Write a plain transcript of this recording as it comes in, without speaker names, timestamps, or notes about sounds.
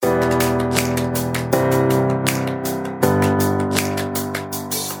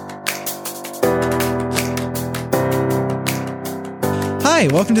Hi,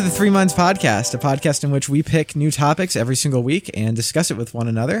 welcome to the Three Minds Podcast, a podcast in which we pick new topics every single week and discuss it with one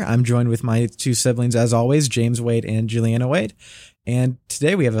another. I'm joined with my two siblings, as always, James Wade and Juliana Wade. And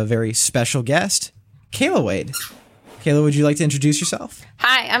today we have a very special guest, Kayla Wade. Kayla, would you like to introduce yourself?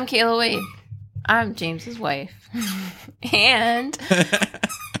 Hi, I'm Kayla Wade. I'm James's wife. and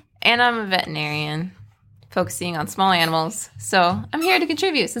I'm a veterinarian focusing on small animals. So I'm here to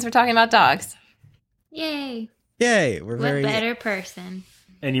contribute since we're talking about dogs. Yay. Yay. What better person?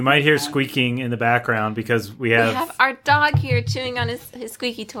 And you might hear squeaking in the background because we have our dog here chewing on his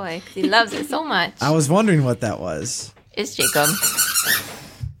squeaky toy because he loves it so much. I was wondering what that was. It's Jacob.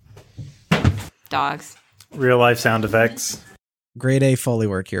 Dogs. real life sound effects. Grade A Foley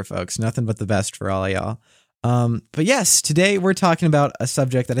work here, folks. Nothing but the best for all of y'all. But yes, today we're talking about a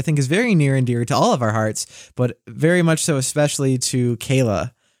subject that I think is very near and dear to all of our hearts, but very much so especially to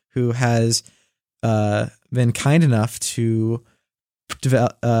Kayla, who has been kind enough to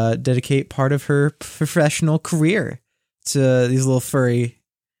dedicate part of her professional career to these little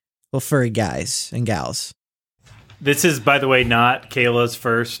furry guys and gals. This is, by the way, not Kayla's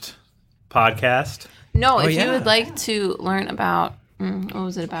first podcast. No, if you would like to learn about, what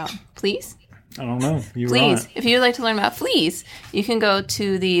was it about? Fleas? I don't know. Fleas. If you would like to learn about fleas, you can go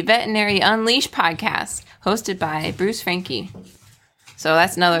to the Veterinary Unleashed podcast, hosted by Bruce Frankie. So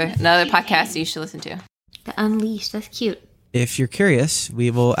that's another podcast you should listen to. The Unleashed. That's cute. If you're curious,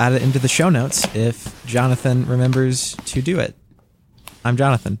 we will add it into the show notes if Jonathan remembers to do it. I'm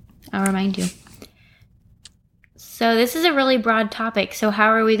Jonathan. I'll remind you. So this is a really broad topic. So how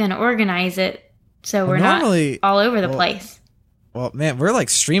are we going to organize it so we're not all over the place? Well, man, we're like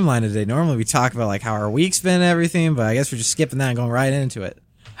streamlined today. Normally we talk about like how our week's been and everything, but I guess we're just skipping that and going right into it.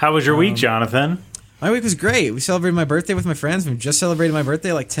 How was your week, Jonathan? My week was great. We celebrated my birthday with my friends. We just celebrated my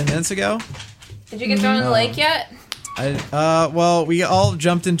birthday like 10 minutes ago. Did you get thrown in the lake yet? Well, we all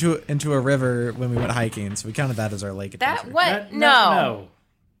jumped into a river when we went hiking, so we counted that as our lake adventure. That what? No.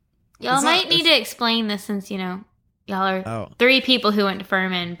 Y'all might need to explain this since, y'all are three people who went to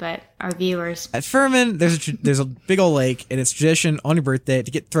Furman, but our viewers. At Furman, there's a big old lake, and it's tradition on your birthday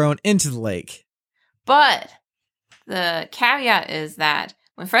to get thrown into the lake. But the caveat is that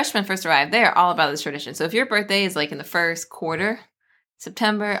when freshmen first arrive, they are all about this tradition. So if your birthday is like in the first quarter,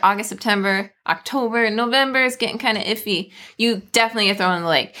 August, September, October, November is getting kind of iffy, you definitely get thrown in the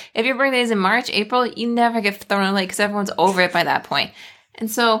lake. If your birthday is in March, April, you never get thrown in the lake because everyone's over it by that point. And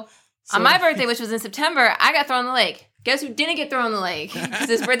so on my birthday, which was in September, I got thrown in the lake. Guess who didn't get thrown in the lake? Because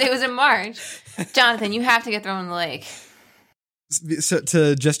his birthday was in March. Jonathan, you have to get thrown in the lake. So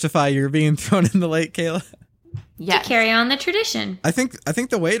to justify your being thrown in the lake, Kayla? Yes. To carry on the tradition. I think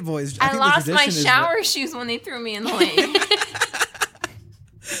the Wade boys. I lost my shower shoes when they threw me in the lake.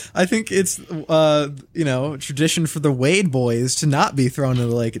 I think it's tradition for the Wade boys to not be thrown in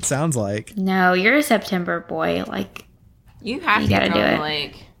the lake. It sounds like. No, you're a September boy. You have to get thrown in the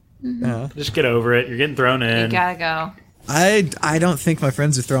lake. Mm-hmm. Just get over it. You're getting thrown in. You gotta go. I don't think my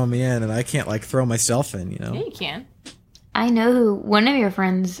friends are throwing me in, and I can't throw myself in. Yeah, you can. I know who one of your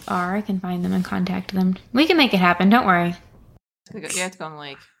friends are. I can find them and contact them. We can make it happen. Don't worry. You have to go in the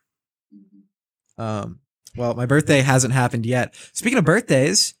lake. Well, my birthday hasn't happened yet. Speaking of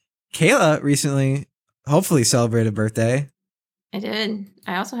birthdays, Kayla recently, hopefully, celebrated a birthday. I did.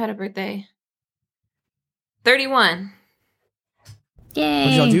 I also had a birthday. 31. Yay. What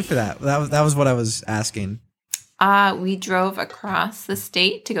did y'all do for that? That was what I was asking. We drove across the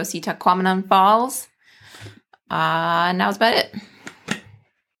state to go see Tahquamenon Falls. And that was about it.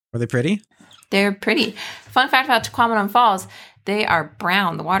 Were they pretty? They're pretty. Fun fact about Tahquamenon Falls, they are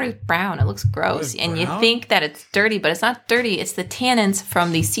brown. The water is brown. It looks gross. And you think that it's dirty, but it's not dirty. It's the tannins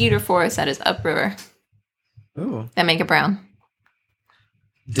from the cedar forest that is upriver that make it brown.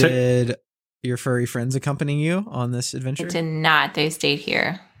 Did your furry friends accompany you on this adventure? It did not. They stayed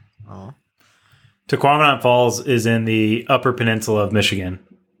here. Oh. Tahquamenon Falls is in the Upper Peninsula of Michigan.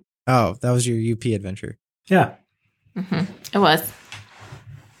 Oh, that was your UP adventure. Yeah. Mm-hmm. It was.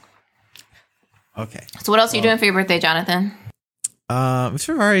 Okay. So what else are you doing for your birthday, Jonathan? We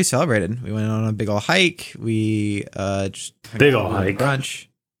sort of already celebrated. We went on a big old hike. We just big old hike brunch.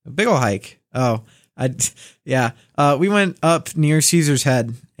 A big old hike. Oh, we went up near Caesar's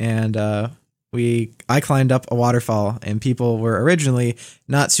Head, and I climbed up a waterfall, and people were originally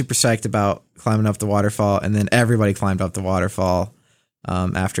not super psyched about climbing up the waterfall, and then everybody climbed up the waterfall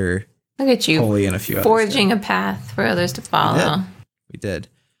after. Look at you, Holy and a few forging a path for others to follow. We did.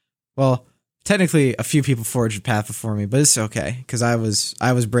 Well, technically, a few people forged a path before me, but it's okay because I was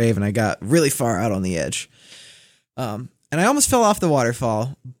brave and I got really far out on the edge. And I almost fell off the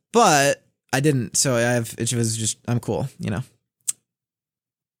waterfall, but I didn't. So I'm cool,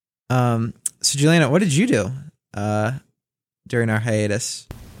 So Juliana, what did you do during our hiatus?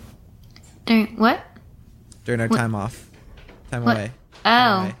 During what? During our time off. Time what? away. Oh.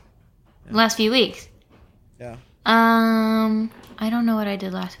 Time away. Yeah. Last few weeks. Yeah. I don't know what I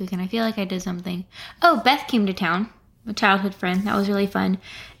did last weekend. I feel like I did something. Oh, Beth came to town, a childhood friend. That was really fun.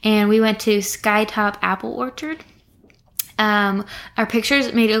 And we went to Skytop Apple Orchard. Our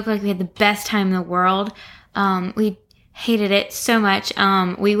pictures made it look like we had the best time in the world. We hated it so much.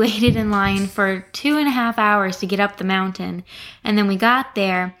 We waited in line for 2.5 hours to get up the mountain. And then we got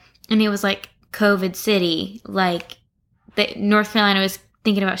there, and it was like COVID city. Like, North Carolina was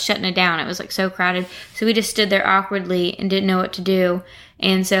thinking about shutting it down. It was like so crowded. So we just stood there awkwardly and didn't know what to do.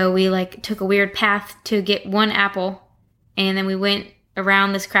 And so we like took a weird path to get one apple. And then we went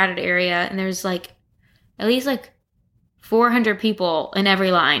around this crowded area, and there's like at least like 400 people in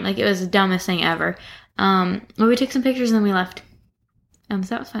every line. Like, it was the dumbest thing ever. Well, we took some pictures and then we left. So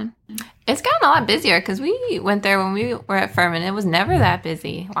that was fun. It's gotten a lot busier because we went there when we were at Furman. It was never that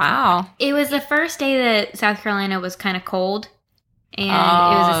busy. Wow. It was the first day that South Carolina was kind of cold. And it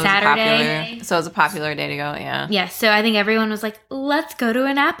was a Saturday. So it was a popular day to go, yeah. Yeah, so I think everyone was like, let's go to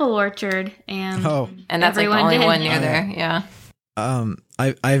an apple orchard. And that's like the only one near there, yeah.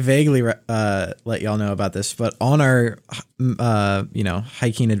 I vaguely let y'all know about this, but on our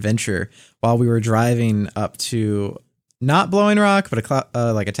hiking adventure, while we were driving up to not Blowing Rock, but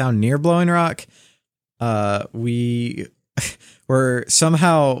like a town near Blowing Rock, we were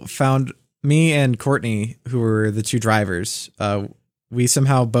somehow found, me and Courtney, who were the two drivers, we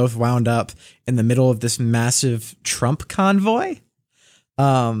somehow both wound up in the middle of this massive Trump convoy,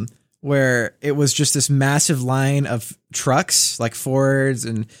 where it was just this massive line of trucks, like Fords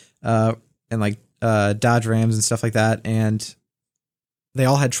and like Dodge Rams and stuff like that, and they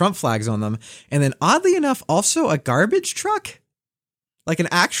all had Trump flags on them. And then, oddly enough, also a garbage truck, like an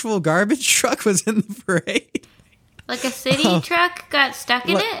actual garbage truck, was in the parade. Like a city truck got stuck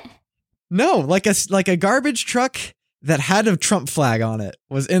in it? No, like a garbage truck that had a Trump flag on it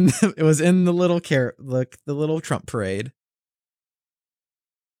was in the little Trump parade.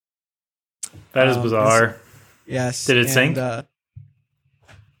 That is bizarre. Yes. Did it sink? Did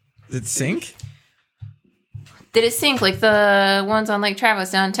it sink? Did it sink like the ones on Lake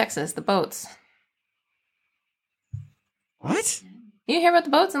Travis down in Texas, the boats? What? You hear about the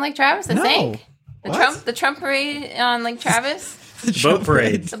boats in Lake Travis that sank? What? The Trump parade on Lake Travis? The boat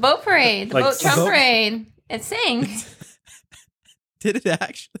parade. The boat parade. The boat Trump parade. It sank. Did it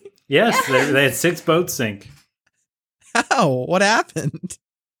actually? Yes, they had 6 boats sink. How? What happened?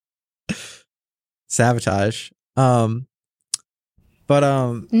 Sabotage. But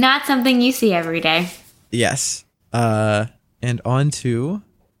not something you see every day. Yes. And on to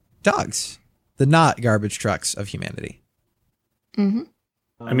dogs, the not garbage trucks of humanity. Mm-hmm.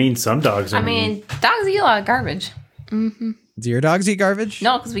 I mean, some dogs. Dogs eat a lot of garbage. Mm-hmm. Do your dogs eat garbage?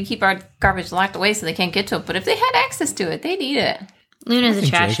 No, because we keep our garbage locked away so they can't get to it. But if they had access to it, they'd eat it. Luna's a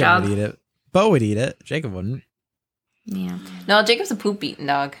trash Jacob dog. would eat it. Bo would eat it. Jacob wouldn't. Yeah. No, Jacob's a poop-eating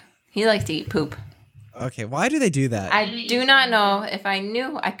dog. He likes to eat poop. Okay, why do they do that? I do not know. If I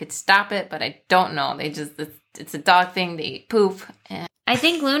knew, I could stop it, but I don't know. It's a dog thing. They eat poop. I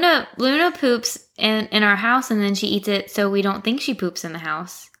think Luna poops in our house, and then she eats it so we don't think she poops in the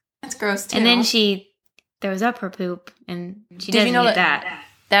house. That's gross, too. And then she throws up her poop, and she doesn't eat that.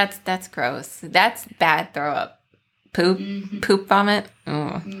 That's gross. That's bad throw up. Poop vomit.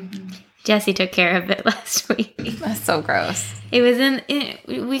 Jesse took care of it last week. That's so gross. It was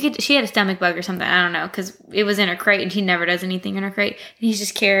she had a stomach bug or something. I don't know, because it was in her crate, and he never does anything in her crate. And he's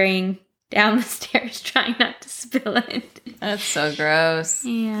just carrying down the stairs, trying not to spill it. That's so gross.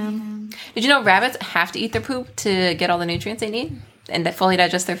 Yeah. Did you know rabbits have to eat their poop to get all the nutrients they need and that fully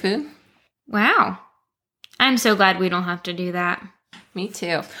digest their food? Wow. I'm so glad we don't have to do that. Me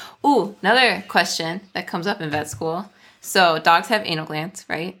too. Ooh, another question that comes up in vet school. So dogs have anal glands,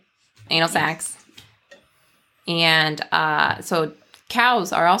 right? Anal sacs. And so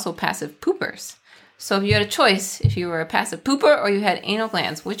cows are also passive poopers. So if you had a choice, if you were a passive pooper or you had anal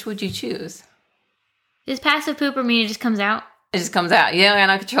glands, which would you choose? Does passive pooper mean it just comes out? It just comes out. You don't got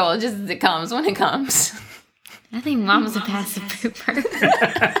no control. It comes when it comes. I think Mama's a passive pooper.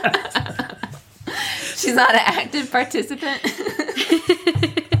 She's not an active participant.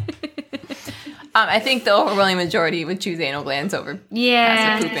 I think the overwhelming majority would choose anal glands over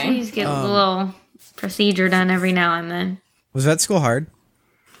passive pooping. You just get a little procedure done every now and then. Was vet school hard?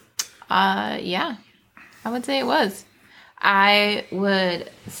 Yeah. I would say it was. I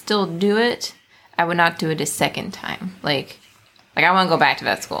would still do it. I would not do it a second time. Like I want to go back to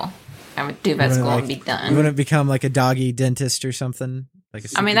vet school. I would do vet school and be done. You wouldn't become like a doggy dentist or something? Like a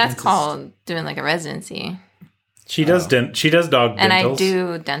I mean, super that's dentist? called doing like a residency. She does she does dog And I dentals.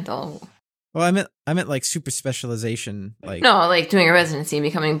 do dental. Well, I meant like super specialization. Like, No, like doing a residency and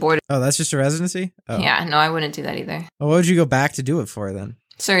becoming board. oh, that's just a residency. Oh. Yeah, no, I wouldn't do that either. Well, what would you go back to do it for then?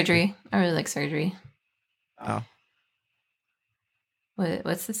 Surgery. I really like surgery. Oh,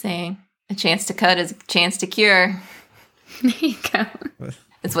 What's the saying? A chance to cut is a chance to cure. There you go.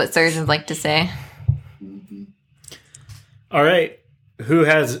 It's what surgeons like to say. All right. Who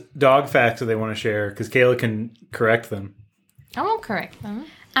has dog facts that they want to share? Because Kayla can correct them. I won't correct them.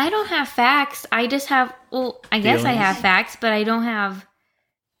 I don't have facts. I just have. Well, I guess I Feelings? have facts, but I don't have.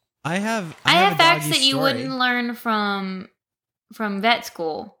 I have I have a facts doggy that you story. wouldn't learn from vet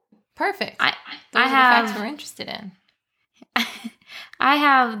school. Perfect. I Those I are the have facts we're interested in. I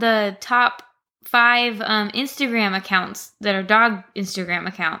have the top 5 Instagram accounts that are dog Instagram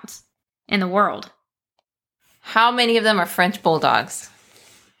accounts in the world. How many of them are French bulldogs?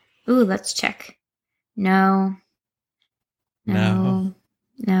 Ooh, let's check. No. No.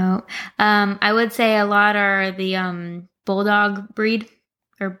 I would say a lot are the bulldog breed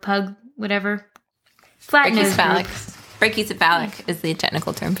or pug, whatever. Flat nose Brachycephalic. group. Brachycephalic is the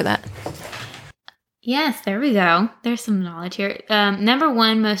technical term for that. Yes, there we go. There's some knowledge here. Number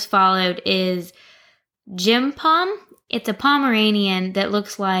 1 most followed is Jim Pom. It's a Pomeranian that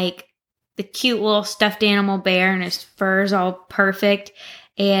looks like the cute little stuffed animal bear, and his fur's all perfect.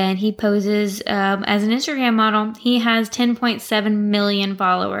 And he poses as an Instagram model. He has 10.7 million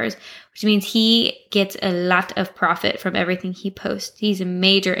followers, which means he gets a lot of profit from everything he posts. He's a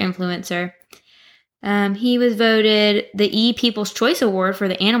major influencer. He was voted the People's Choice Award for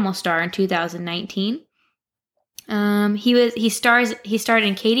the Animal Star in 2019. He starred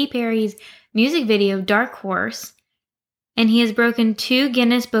in Katy Perry's music video Dark Horse, and he has broken 2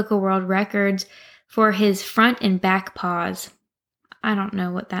 Guinness Book of World Records for his front and back paws. I don't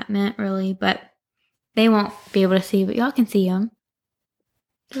know what that meant really, but they won't be able to see, but y'all can see him.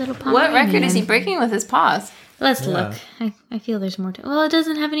 Little What record is he Pomeranian. breaking with his paws? Let's Yeah. look. I feel there's more to. Well, it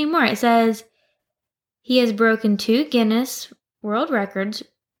doesn't have any more. It says he has broken 2 Guinness World Records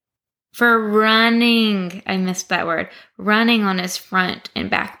for running. I missed that word. Running on his front and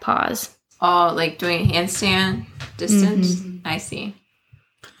back paws. Oh, like doing handstand distance? I see.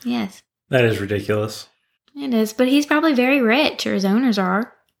 Yes, That is ridiculous. it is. But he's probably very rich, or his owners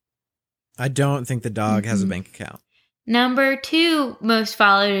are. I don't think the dog has a Mhm. bank account. Number 2 most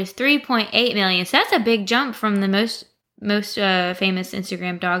followed is 3.8 million. So that's a big jump from the most famous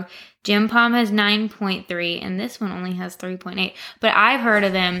Instagram dog. Jim Pom has 9.3, and this one only has 3.8. But I've heard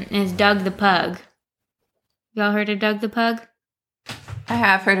of them as Doug the Pug. Y'all heard of Doug the Pug? I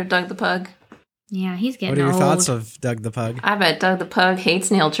have heard of Doug the Pug. Yeah, he's getting What are your old. thoughts of Doug the Pug? I bet Doug the Pug hates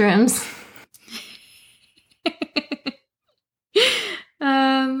nail trims.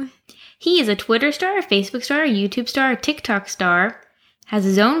 He is a Twitter star, a Facebook star, a YouTube star, a TikTok star. Has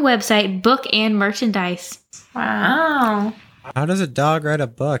his own website, book, and merchandise. Wow. How does a dog write a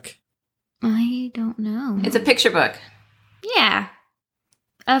book? I don't know. It's a picture book. Yeah.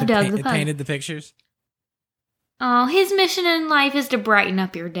 Of Doug the It Pug. painted the pictures. Oh, his mission in life is to brighten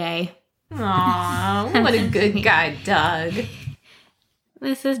up your day. Aw, what a good guy, Doug.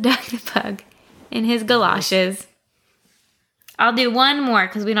 This is Doug the Pug in his galoshes. I'll do one more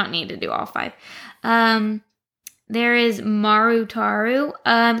because we don't need to do all 5. There is Marutaru.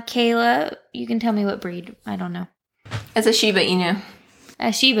 Kayla, you can tell me what breed. I don't know. It's a Shiba Inu.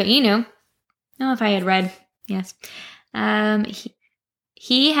 A Shiba Inu. Oh, if I had read. Yes.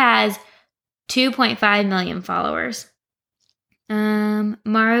 He has 2.5 million followers.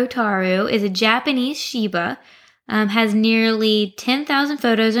 Marutaru is a Japanese Shiba. Has nearly 10,000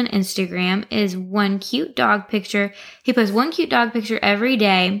 photos on Instagram, is one cute dog picture. He posts one cute dog picture every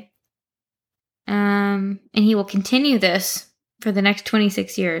day. And he will continue this for the next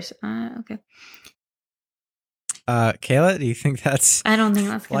 26 years. Okay. Kayla, do you think that's I don't think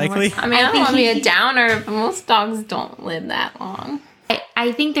that's going to likely? work. I mean, I don't think want to be a he- downer, but most dogs don't live that long.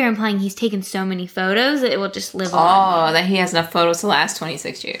 I think they're implying he's taken so many photos that it will just live on. Oh, that he has enough photos to last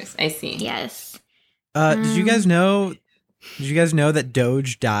 26 years. I see. Yes. Did you guys know? Did you guys know that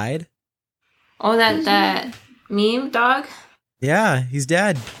Doge died? Oh, that meme dog? Yeah, he's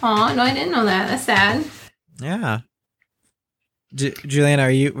dead. Oh, no, I didn't know that. That's sad. Yeah. Juliana,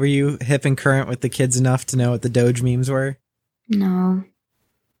 were you hip and current with the kids enough to know what the Doge memes were? No.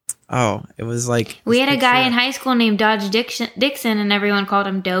 Oh, it was like We this had a guy picture- in high school named Dodge Dixon, and everyone called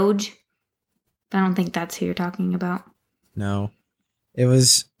him Doge. I don't think that's who you're talking about. No, it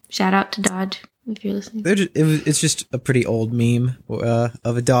was. Shout out to Dodge if you're listening. It's just a pretty old meme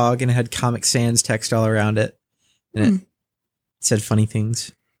of a dog, and it had Comic Sans text all around it. And said funny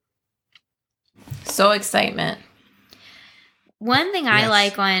things. So excitement. One thing I Yes.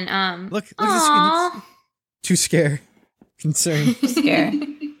 like on Look at Aw. this. Too scare. Concern. Scare.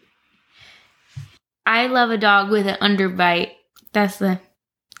 I love a dog with an underbite. That's the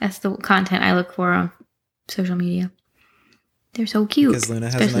content I look for on social media. They're so cute. Because Luna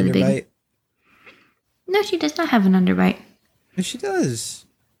has an especially the big- underbite. No, she does not have an underbite. Yes, she does.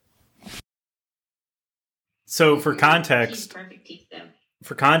 So for context,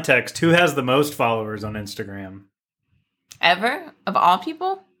 who has the most followers on Instagram? Ever? Of all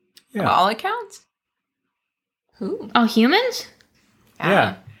people? Of all accounts? Who? All humans?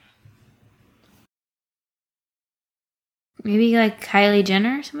 Yeah. Maybe like Kylie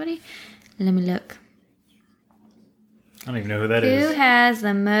Jenner or somebody? Let me look. I don't even know who that Who is. has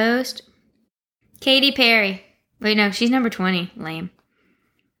the most? Katy Perry. Wait, no, she's number 20. Lame.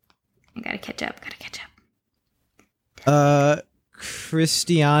 I gotta catch up.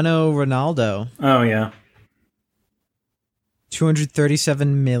 Cristiano Ronaldo. Oh yeah.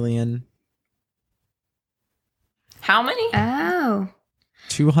 237 million. How many? Oh.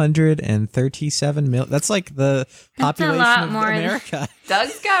 237 million. That's like the That's a population lot of more than- America.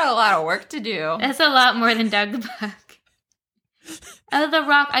 Doug's got a lot of work to do. That's a lot more than Doug the Buck. Oh, The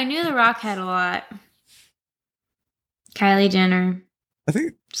Rock. I knew The Rock had a lot. Kylie Jenner. I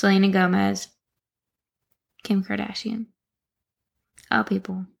think Selena Gomez. Kim Kardashian. Oh,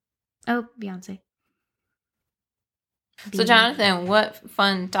 people. Oh, Beyonce. So, Jonathan, what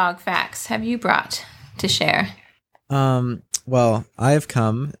fun dog facts have you brought to share? well, I've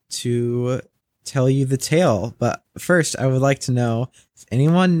come to tell you the tale, but first I would like to know if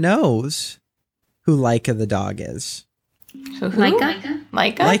anyone knows who Laika the dog is. So who? Laika?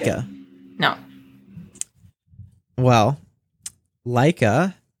 Laika? Laika. No. Well,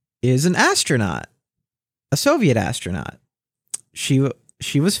 Laika is an astronaut, a Soviet astronaut. She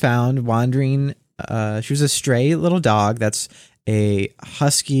was found wandering. She was a stray little dog. That's a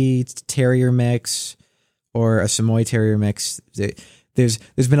husky terrier mix or a Samoyed terrier mix. There's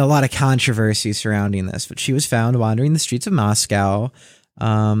been a lot of controversy surrounding this, but she was found wandering the streets of Moscow.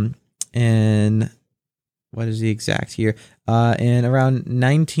 In what is the exact year? In around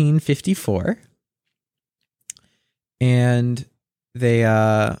 1954. And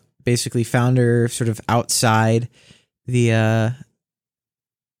they basically found her sort of outside the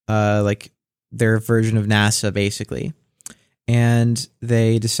like their version of NASA, basically. And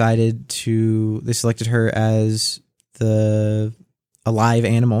they selected her as a live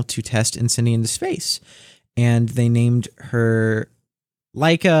animal to test and send into space. And they named her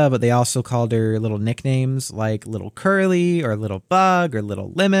Laika, but they also called her little nicknames like Little Curly or Little Bug or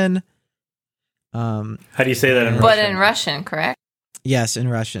Little Lemon. How do you say that in But Russian? in Russian, correct? Yes, in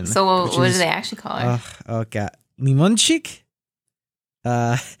Russian. So what which do is- they actually call her? Oh god, Limonchik,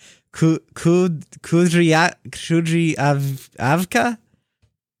 Kudryavka,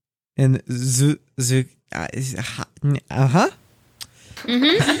 and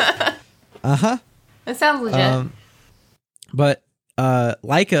That sounds legit. But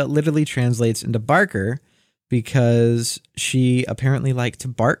Laika literally translates into barker because she apparently liked to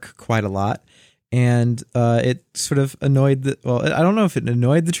bark quite a lot, and it sort of annoyed I don't know if it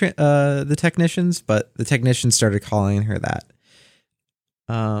annoyed the technicians, but the technicians started calling her that.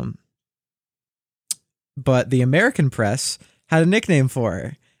 But the American press had a nickname for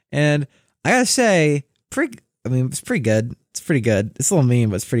her, and I gotta say, it's pretty good. It's pretty good. It's a little mean,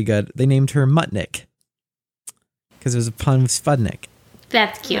 but it's pretty good. They named her Mutnik because it was a pun with Spudnik.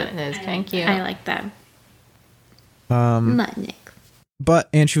 That's cute. It is kind of cute. I like that. Mutnik.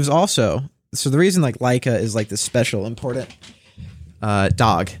 And she was also, so the reason like Laika is like this special important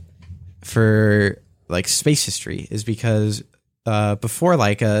dog for like space history is because before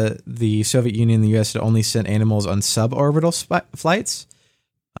Laika, the Soviet Union and the US had only sent animals on suborbital flights.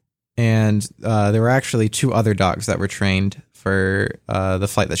 And there were actually two other dogs that were trained for the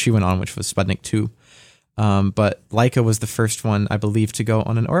flight that she went on, which was Sputnik 2. But Laika was the first one, I believe, to go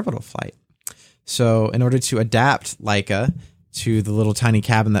on an orbital flight. So in order to adapt Laika to the little tiny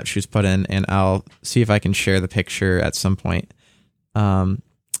cabin that she was put in, and I'll see if I can share the picture at some point.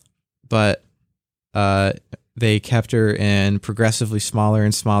 But they kept her in progressively smaller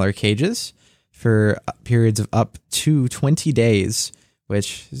and smaller cages for periods of up to 20 days,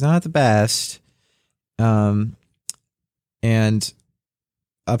 which is not the best. And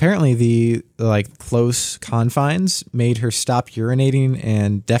apparently the like close confines made her stop urinating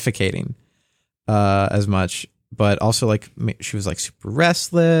and defecating as much, but also like she was like super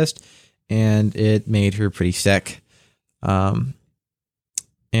restless, and it made her pretty sick. And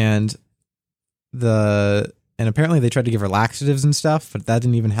and apparently they tried to give her laxatives and stuff, but that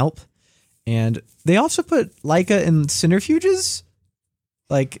didn't even help. And they also put Laika in centrifuges,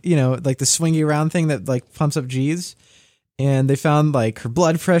 like, you know, like the swingy around thing that like pumps up G's. And they found like her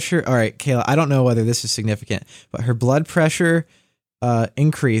blood pressure. All right, Kayla, I don't know whether this is significant, but her blood pressure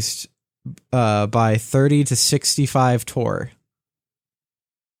increased by 30 to 65 torr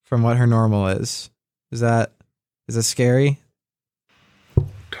from what her normal is. Is that scary?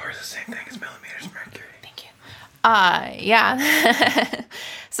 Torr is the same thing as millimeters of mercury. Thank you. Yeah.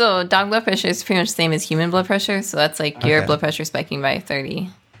 So dog blood pressure is pretty much the same as human blood pressure. So that's like your Okay. blood pressure spiking by 30,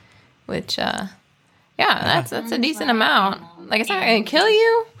 which, that's a decent amount. Like, it's not going to kill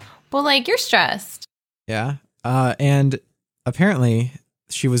you, but like, you're stressed. Yeah. And apparently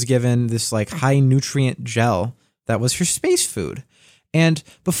she was given this like high nutrient gel that was her space food. And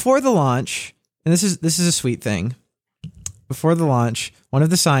before the launch, and this is a sweet thing. Before the launch, one of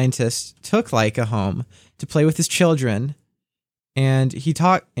the scientists took Laika home to play with his children, and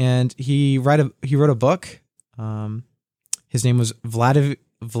he wrote a book. His name was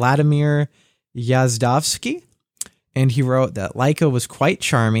Vladimir Yazdovsky, and he wrote that Laika was quite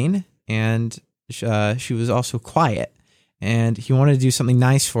charming, and she was also quiet, and he wanted to do something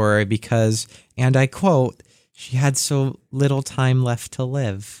nice for her because, and I quote, she had so little time left to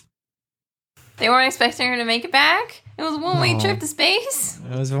live. They weren't expecting her to make it back. It was a one-way No. trip to space.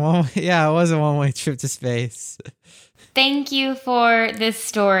 It was a one-way trip to space. Thank you for this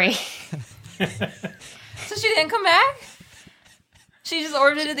story. So she didn't come back? She just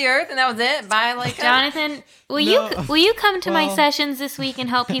orbited the Earth and that was it? Bye, like Jonathan, will No. you come to my Well- sessions this week and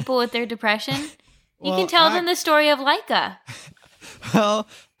help people with their depression? You Well, can tell them the story of Laika. Well,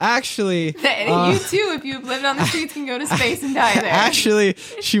 actually, you too, if you've lived on the streets, can go to space and die there. actually,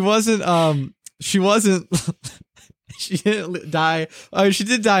 she didn't die. She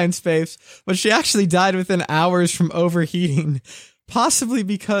did die in space, but she actually died within hours from overheating, possibly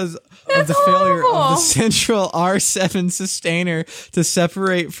because of the failure of the horrible. central R7 sustainer to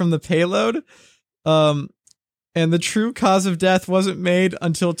separate from the payload. And the true cause of death wasn't made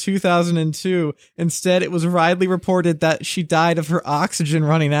until 2002. Instead, it was widely reported that she died of her oxygen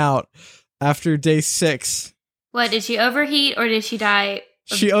running out after day 6. What, did she overheat or did she die?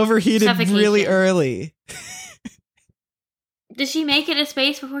 of She overheated suffocation? really early. Did she make it to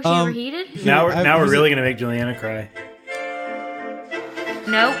space before she overheated? Now we're I was- really gonna make Juliana cry.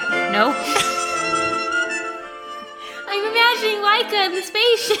 Nope. I'm imagining Laika in the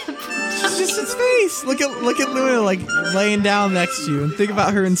spaceship. She's just in space. Look at Luna like laying down next to you, and think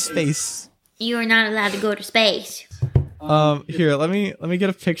about her in space. You are not allowed to go to space. Here, let me get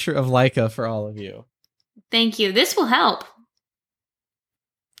a picture of Laika for all of you. Thank you. This will help.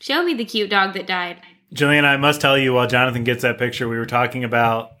 Show me the cute dog that died. Juliana, I must tell you, while Jonathan gets that picture, we were talking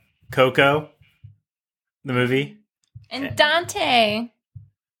about Coco, the movie. And Dante.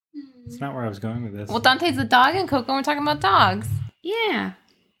 It's not where I was going with this. Well, Dante's the dog and Coco, we're talking about dogs. Yeah.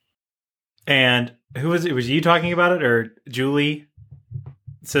 And who was it? Was you talking about it, or Julie,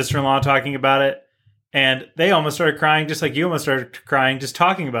 sister-in-law, talking about it? And they almost started crying, just like you almost started crying, just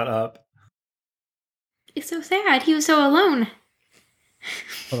talking about Up. It's so sad. He was so alone.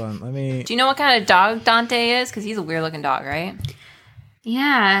 Hold on, let me. Do you know what kind of dog Dante is? Because he's a weird looking dog, right?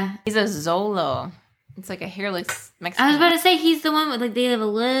 Yeah. He's a Zolo. It's like a hairless Mexican. I was about to say he's the one with like they have a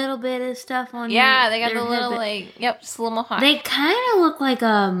little bit of stuff on. Yeah, they got their the head, little but like, just a little more hot. They kind of look like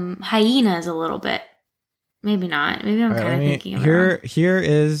hyenas a little bit. Maybe not. Maybe I'm All right, kind of let me- thinking of it. wrong. here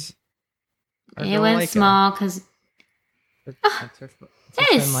is. our It girl went Laika. small because That's her- that that's her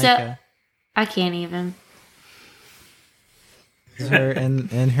is friend so. Laika. I can't even. This is her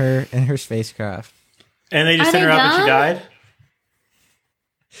in her spacecraft. And they just Are sent they her out that she young? died?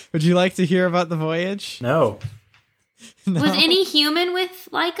 Would you like to hear about the voyage? No. No. Was any human with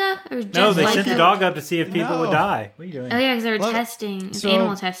Laika or just No, they Laika? sent the dog up to see if people No. would die. What are you doing? Oh yeah, because they were Well, testing. It's so-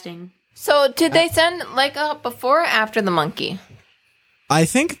 animal testing. So did they send like up before or after the monkey? I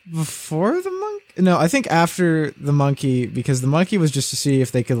think before the monkey. No, I think after the monkey, because the monkey was just to see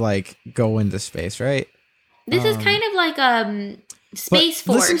if they could like go into space, right? This is kind of like Space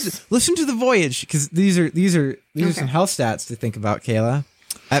But Force. Listen to the voyage, because these are Okay. some health stats to think about, Kayla.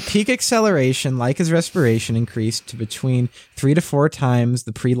 At peak acceleration, Laika's respiration increased to between 3 to 4 times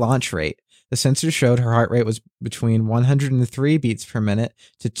the pre-launch rate. The sensors showed her heart rate was between 103 beats per minute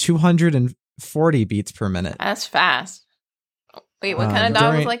to 240 beats per minute. That's fast. Wait, what kind of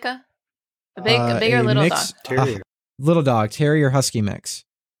dog was during- like a big or little mix- dog? Terrier. Little dog, terrier husky mix.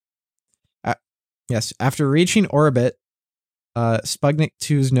 Yes, after reaching orbit, Sputnik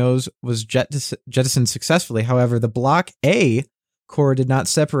 2's nose was jettisoned successfully. However, the Block A core did not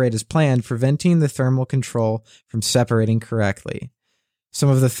separate as planned, preventing the thermal control from separating correctly. Some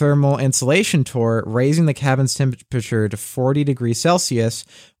of the thermal insulation tore, raising the cabin's temperature to 40 degrees Celsius,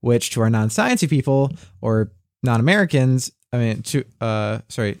 which to our non-sciencey people or non-Americans, It's to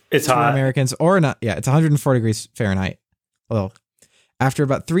hot. Americans or not, yeah, it's 104 degrees Fahrenheit. Well, after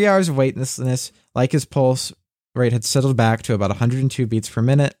about 3 hours of weightlessness, Laika's pulse rate had settled back to about 102 beats per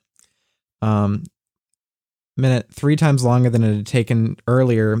minute. Minute 3 times longer than it had taken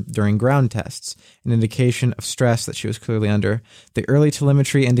earlier during ground tests, an indication of stress that she was clearly under. The early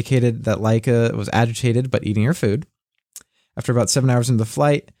telemetry indicated that Laika was agitated but eating her food. After about 7 hours into the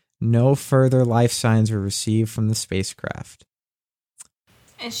flight, no further life signs were received from the spacecraft.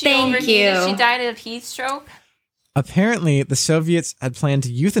 And she Thank overheated. you. She died of heat stroke. Apparently, the Soviets had planned to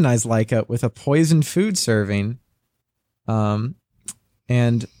euthanize Laika with a poisoned food serving,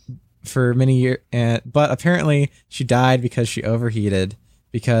 and for many years. But apparently, she died because she overheated.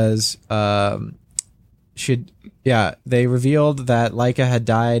 Because they revealed that Laika had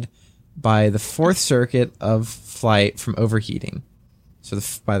died by the 4th circuit of flight from overheating. So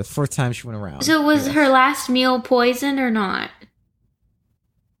by the 4th time she went around. So was her last meal poisoned or not?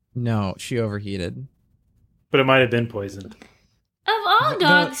 No, she overheated. But it might have been poisoned. Of all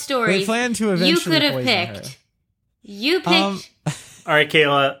dog They stories, planned to eventually you could have poison picked. her. You picked. All right,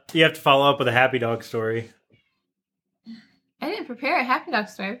 Kayla, you have to follow up with a happy dog story. I didn't prepare a happy dog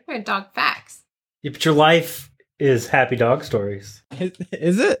story. I prepared dog facts. Yeah, but your life is happy dog stories.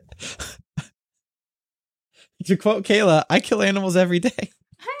 Is it? To quote Kayla, I kill animals every day.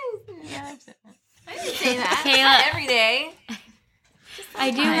 I didn't say that. Kayla- Not every day. I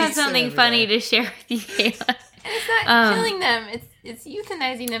do have something every funny day. to share with you, Kayla. And it's not Um, killing them. It's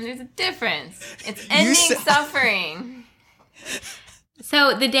euthanizing them. There's a difference. It's ending suffering.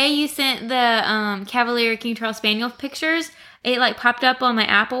 So the day you sent the Cavalier King Charles Spaniel pictures, it like popped up on my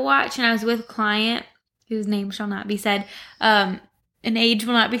Apple Watch, and I was with a client whose name shall not be said. An age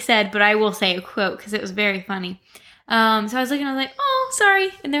will not be said, but I will say a quote because it was very funny. So I was looking, I was like, oh,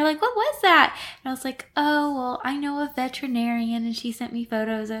 sorry. And they're like, what was that? And I was like, oh, well, I know a veterinarian, and she sent me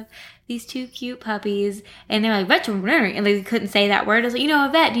photos of these 2 cute puppies. And they're like, veterinarian? And they couldn't say that word. I was like, you know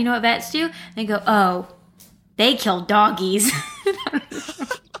a vet? Do you know what vets do? And they go, oh, they kill doggies. I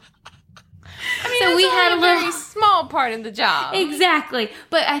mean, So we had a very little- small part of the job. Exactly.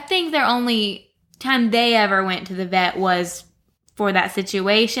 But I think their only time they ever went to the vet was for that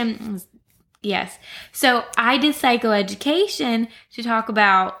situation. Yes. So I did psychoeducation to talk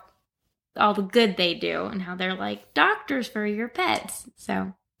about all the good they do and how they're like doctors for your pets.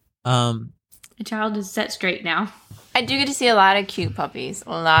 So the child is set straight now. I do get to see a lot of cute puppies.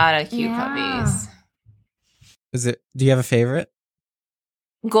 A lot of cute Yeah. puppies. Do you have a favorite?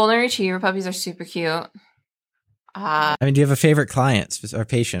 Golden Retriever puppies are super cute. I mean, do you have a favorite client or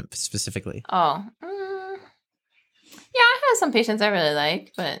patient specifically? Yeah, I have some patients I really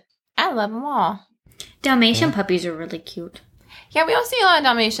like, but I love them all. Dalmatian puppies are really cute. Yeah, we don't see a lot of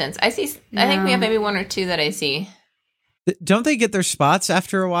Dalmatians. I think we No. have maybe 1 or 2 that I see. Don't they get their spots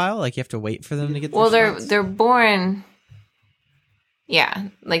after a while? Like you have to wait for them to get their Well, spots? they're born. Yeah,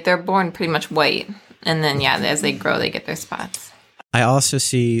 like they're born pretty much white, and then as they grow, they get their spots. I also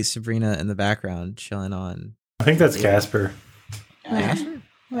see Sabrina in the background chilling on. I think that's Casper.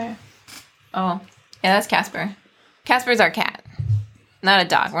 Where? Oh, yeah, that's Casper. Casper's our cat, not a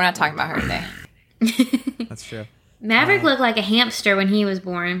dog. We're not talking about her today. That's true. Maverick looked like a hamster when he was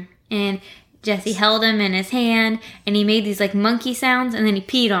born, and Jesse held him in his hand, and he made these like monkey sounds, and then he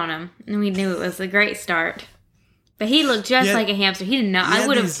peed on him, and we knew it was a great start. But he looked just Yeah. like a hamster. He didn't know. He I had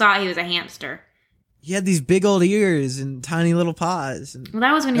would have these- thought he was a hamster. He had these big old ears and tiny little paws. And, Well,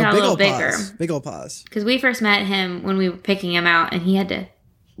 that was when he no, got a little old bigger. paws. Big old paws. Because we first met him when we were picking him out, and he had to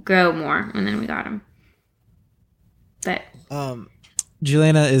grow more, and then we got him. But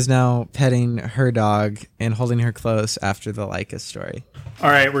Juliana is now petting her dog and holding her close after the Laika story. All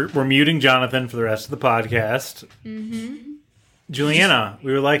right, we're muting Jonathan for the rest of the podcast. Mm-hmm. Juliana,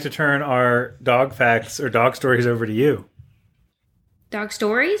 we would like to turn our dog facts or dog stories over to you. dog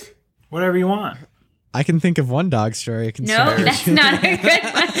stories? Whatever you want. I can think of one dog story. I can No, share. that's not a good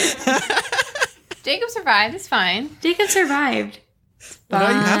one. Jacob survived. It's fine. Jacob survived. Well, now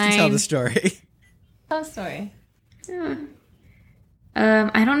you have to tell Fine. the story. Tell a story.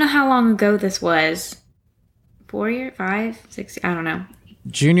 I don't know how long ago this was. 4 years? 5? 6? I don't know.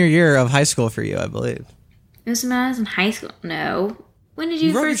 Junior year of high school for you, I believe. It was when I was in high school. No. When did You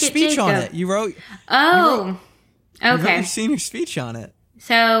you wrote your first get speech Jacob? on it. You wrote Oh. you wrote Okay. your senior speech on it.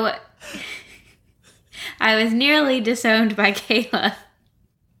 So I was nearly disowned by Kayla.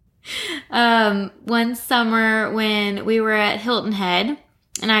 One summer when we were at Hilton Head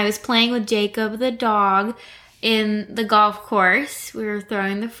and I was playing with Jacob the dog in the golf course. We were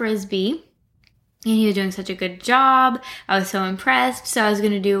throwing the frisbee and he was doing such a good job. I was so impressed. So I was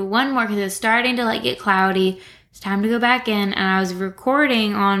going to do one more because it was starting to like get cloudy. It's time to go back in, and I was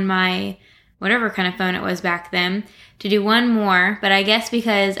recording on my whatever kind of phone it was back then to do one more. But I guess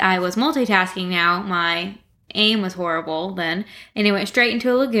because I was multitasking now, my aim was horrible then, and it went straight into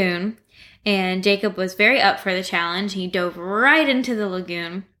a lagoon. And Jacob was very up for the challenge. He dove right into the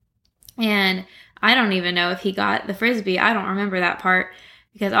lagoon, and I don't even know if he got the frisbee. I don't remember that part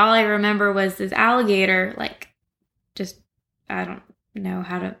because all I remember was this alligator, like, just, I don't know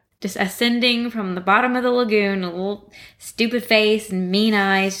how to, just ascending from the bottom of the lagoon, a little stupid face and mean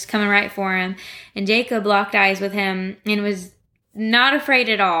eyes just coming right for him. And Jacob locked eyes with him and was not afraid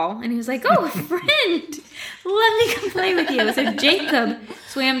at all. And he was like, oh, friend, let me come play with you. So Jacob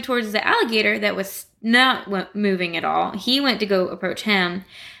swam towards the alligator that was not moving at all. He went to go approach him.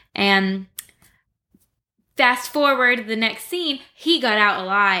 And fast forward the next scene, he got out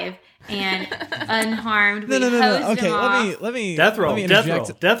alive and unharmed. No. Okay, him off. let me Death roll. let me Death interject.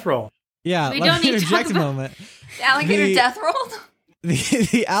 roll. Death roll. Yeah, We let don't me need to interject talk a about- moment. The alligator The- death rolled?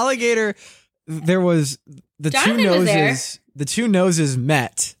 The alligator, there was the Jonathan two was there. noses. The two noses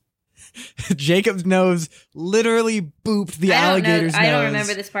met. Jacob's nose literally booped the alligator's nose. I don't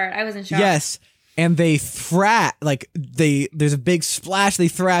remember this part. I was in shock. Yes. And they there's a big splash, they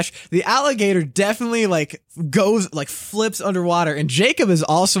thrash. The alligator definitely like goes, like flips underwater, and Jacob is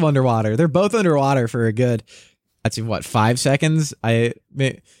also underwater. They're both underwater for a good, I'd say, what, 5 seconds?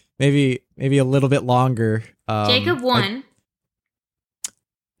 Maybe a little bit longer. Jacob won.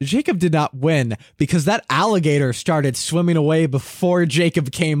 Jacob did not win because that alligator started swimming away before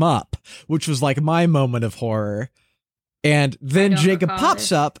Jacob came up, which was like my moment of horror. And then don't Jacob recall pops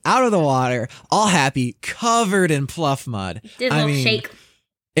this. up out of the water, all happy, covered in pluff mud. Did a I little mean, shake.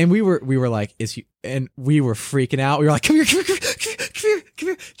 And we were like, is he? And we were freaking out. We were like, come here.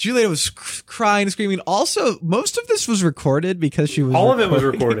 Julieta was crying, screaming. Also, most of this was recorded because she was. All of it was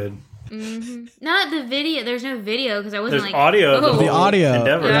recorded. Mm-hmm. Not the video. There's no video because I wasn't There's like audio. Of oh. the The whole audio.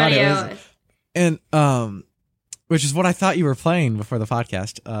 endeavor. The The audio. audio. And which is what I thought you were playing before the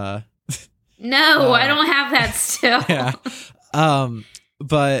podcast. No, I don't have that still. Yeah.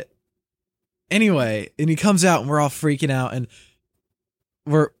 But anyway, and he comes out and we're all freaking out and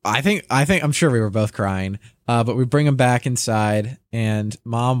I'm sure we were both crying. But we bring him back inside and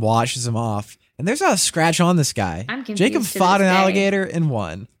Mom washes him off. And there's not a scratch on this guy. I'm confused Jacob to fought this an day. alligator and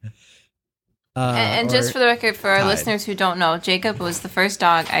won. And just for the record, for our tied. listeners who don't know, Jacob was the first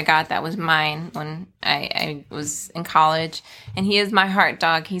dog I got that was mine when I was in college. And he is my heart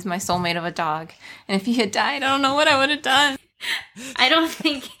dog. He's my soulmate of a dog. And if he had died, I don't know what I would have done. I don't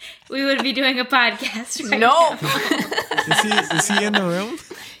think we would be doing a podcast right No. now. Is he in the room?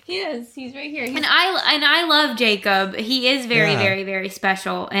 He is. He's right here. And I love Jacob. He is very, Yeah. very, very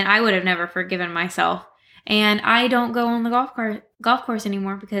special, and I would have never forgiven myself. And I don't go on the golf course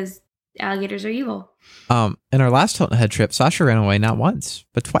anymore because alligators are evil. In our last Hilton Head trip, Sasha ran away not once,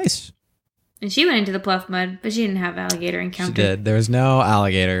 but twice. And she went into the pluff mud, but she didn't have alligator encounter. She did. There was no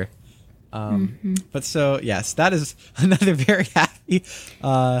alligator. But so yes, that is another very happy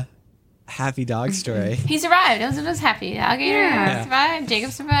dog story. He survived. I was happy. Alligator Yeah. survived.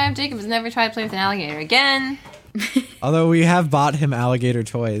 Jacob survived. Jacob has never tried to play with an alligator again. Although we have bought him alligator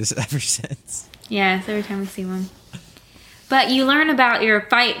toys ever since. Yes, every time we see one. But you learn about your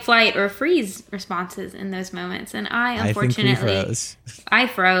fight, flight, or freeze responses in those moments, and I unfortunately think we froze. I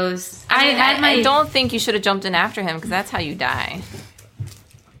froze. I mean, had my. I don't think you should have jumped in after him because that's how you die.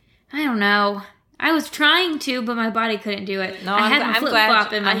 I don't know. I was trying to, but my body couldn't do it. No, I had I'm a flip flop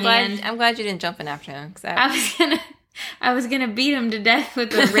glad. in my hand. I'm glad you didn't jump in after him. 'Cause I was gonna beat him to death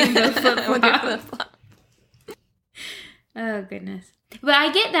with the rainbow flip with your flop. flip-flop. Oh goodness. But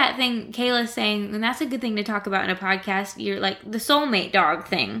I get that thing Kayla's saying, and that's a good thing to talk about in a podcast. You're like the soulmate dog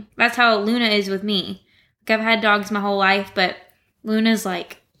thing. That's how Luna is with me. Like I've had dogs my whole life, but Luna's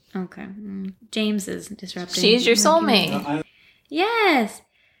like, okay, James is disrupting. She's your soulmate. Yes.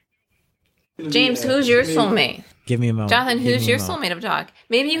 James, who's your soulmate? Give me a moment. Jonathan, Give who's me a your moment. soulmate of dog?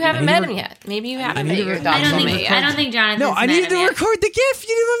 Maybe you haven't need to met him yet. Maybe you haven't need met to your record- dog I don't soulmate think yet. I don't think Jonathan's No, I met needed him to yet. record the gift.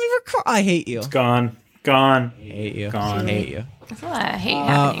 You didn't let me record. I hate you. Gone. I hate you. Gone. I hate you. There's a lot of hate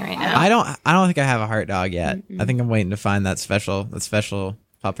happening right now. I don't think I have a heart dog yet. I think I'm waiting to find that special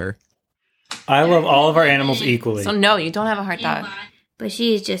pupper. I love all of our animals equally. So no, you don't have a heart dog. But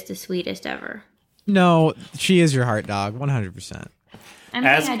she is just the sweetest ever. No, she is your heart dog, 100%. I'm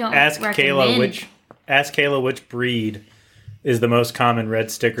Ask saying I don't ask recommend. Kayla which breed is the most common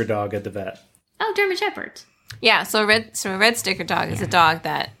red sticker dog at the vet? Oh, German Shepherds. Yeah, so a red sticker dog is a dog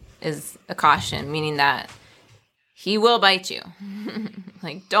that is a caution, meaning that he will bite you.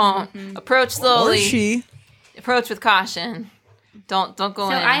 Like, don't approach slowly. Or she. Approach with caution. Don't go So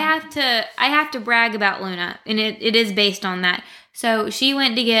in. I have to brag about Luna, and it is based on that. So she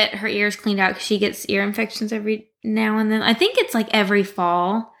went to get her ears cleaned out because she gets ear infections every now and then. I think it's like every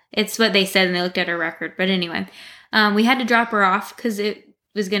fall. It's what they said, and they looked at her record. But anyway, we had to drop her off because it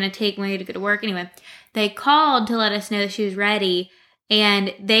was going to take me to go to work. Anyway, they called to let us know that she was ready,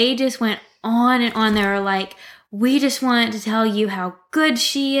 and they just went on and on. They were like, we just want to tell you how good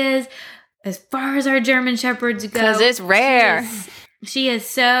she is as far as our German Shepherds go. Because it's rare. She is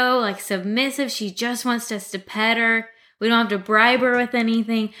so, like, submissive. She just wants us to pet her. We don't have to bribe her with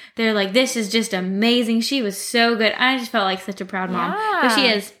anything. They're like, this is just amazing. She was so good. I just felt like such a proud mom. Yeah. But she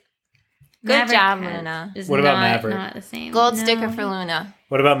is. Good job, has- Luna. is What about not- Maverick? Not the same. Gold No. sticker for Luna.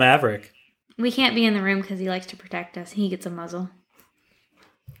 What about Maverick? We can't be in the room because he likes to protect us. He gets a muzzle.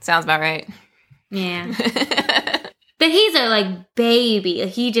 Sounds about right. Yeah. But he's a, like, baby.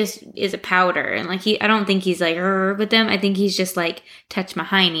 Like, he just is a powder. And, like, I don't think he's, like, with them. I think he's just, like, touch my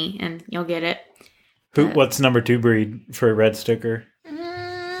hiney and you'll get it. What's number 2 breed for a red sticker?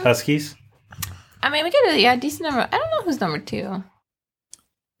 Huskies? I mean, we get a decent number. I don't know who's number 2.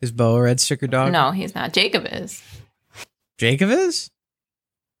 Is Bo a red sticker dog? No, he's not. Jacob is. Jacob is?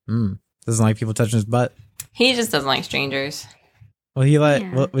 Doesn't like people touching his butt. He just doesn't like strangers. Would he let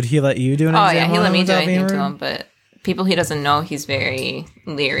you do an Oh, exam yeah, he on let him me do without being anything to rude? him, but people he doesn't know, he's very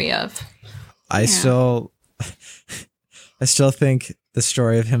leery of. I still think the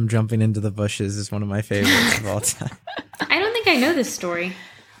story of him jumping into the bushes is one of my favorites of all time. I don't think I know this story.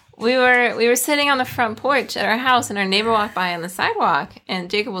 We were sitting on the front porch at our house, and our neighbor walked by on the sidewalk, and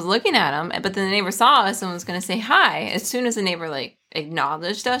Jacob was looking at him, but then the neighbor saw us and was going to say hi. As soon as the neighbor, like,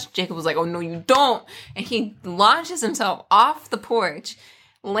 acknowledged us, Jacob was like, oh, no, you don't. And he launches himself off the porch,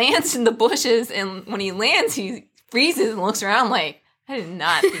 lands in the bushes, and when he lands, he freezes and looks around like, I did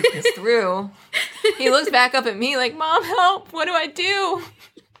not think this through. He looks back up at me like, Mom, help, what do I do?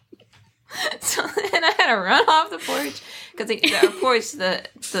 So then I had to run off the porch because our porch,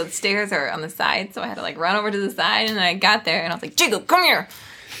 the stairs are on the side, so I had to, like, run over to the side, and then I got there, and I was like, Jacob, come here.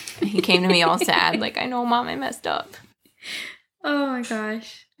 And he came to me all sad, like, I know, Mom, I messed up. Oh my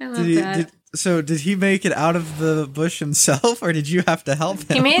gosh. I love that. Did he make it out of the bush himself, or did you have to help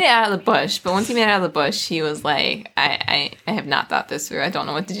him? He made it out of the bush, but once he made it out of the bush, he was like, I have not thought this through. I don't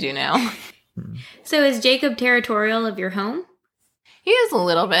know what to do now. So is Jacob territorial of your home? He is a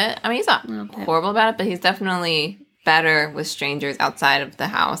little bit. I mean, he's not little bit. horrible about it, but he's definitely better with strangers outside of the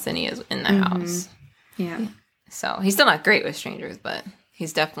house than he is in the house. Yeah. So he's still not great with strangers, but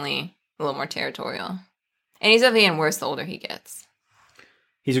he's definitely a little more territorial. And he's definitely getting worse the older he gets.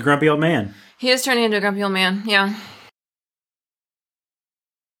 He's a grumpy old man. He is turning into a grumpy old man, yeah.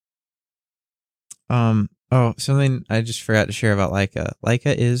 Oh, something I just forgot to share about Leica.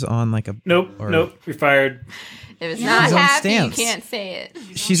 Leica is on like a Nope, you're fired. If it's Yeah. not She's on happy, you stamps. can't say it.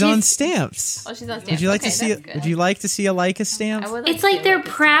 She's on stamps. Oh, she's on stamps. Would you like Okay, to see? that's good. Would you like to see a Leica stamp? I would like It's to like see they're what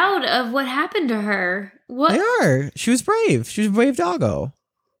this- proud of what happened to her. What? They are. She was brave. She was a brave doggo.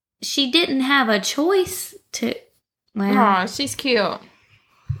 She didn't have a choice to. Wow. Aw, she's cute.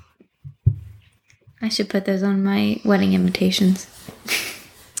 I should put those on my wedding invitations.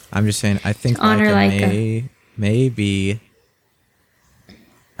 I'm just saying. I think Honor Leica may be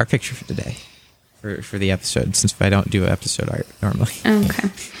our picture for today, for the episode. Since I don't do episode art normally, Okay.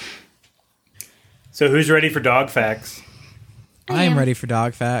 So who's ready for dog facts? I am am. ready for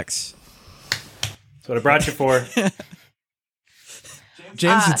dog facts. That's what I brought you for.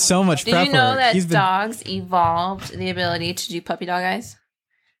 James did so much Did prep you know work. that He's been dogs evolved the ability to do puppy dog eyes?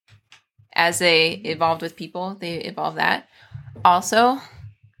 As they evolved with people, they evolved that. Also,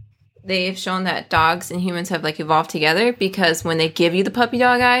 they've shown that dogs and humans have, like, evolved together because when they give you the puppy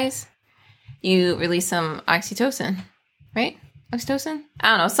dog eyes, you release some oxytocin, right? Oxytocin? I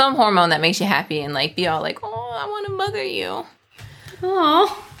don't know, some hormone that makes you happy and, like, be all like, oh, I want to mother you.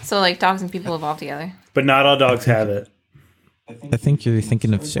 Oh. So, like, dogs and people evolve together. But not all dogs have it. I think you're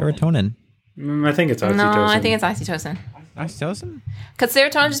thinking of serotonin. I think it's oxytocin. No, I think it's oxytocin. Oxytocin? Because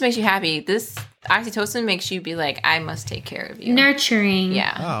serotonin just makes you happy. This oxytocin makes you be like, I must take care of you. Nurturing.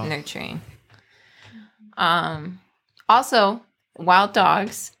 Yeah, Oh. nurturing. Also, wild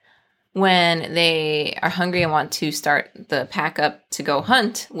dogs, when they are hungry and want to start the pack up to go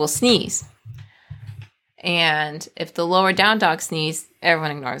hunt, will sneeze. And if the lower down dog sneeze,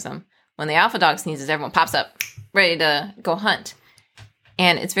 everyone ignores them. When the alpha dog sneezes, everyone pops up, ready to go hunt.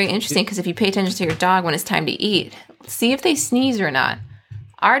 And it's very interesting because if you pay attention to your dog when it's time to eat, see if they sneeze or not.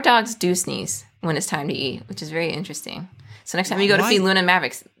 Our dogs do sneeze when it's time to eat, which is very interesting. So next time you go to Why? feed Luna and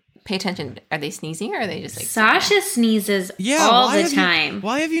Mavericks, pay attention. Are they sneezing or are they just like... Sasha sneezes all the time.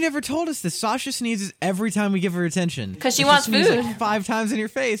 Why have you never told us this? Sasha sneezes every time we give her attention. 'Cause she And wants sneezes, food. like 5 times in your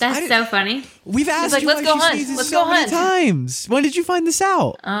face. That's so funny. We've asked like, you "Let's why go she hunt. sneezes Let's so go many hunt." times. When did you find this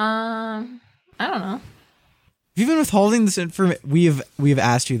out? I don't know. You've been withholding this information. We have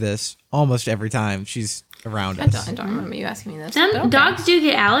asked you this almost every time she's around us. I don't remember you asking me this. Some but okay. dogs do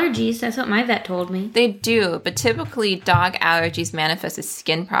get allergies. That's what my vet told me. They do, but typically dog allergies manifest as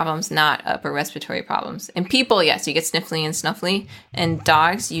skin problems, not upper respiratory problems. In people, yes, you get sniffly and snuffly. And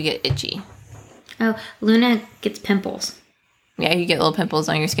dogs, you get itchy. Oh, Luna gets pimples. Yeah, you get little pimples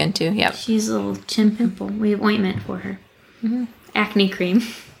on your skin too. Yep. She's a little chin pimple. We have ointment for her. Acne cream.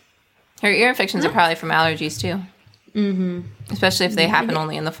 Her ear infections are probably from allergies too. Mm-hmm. Especially if they happen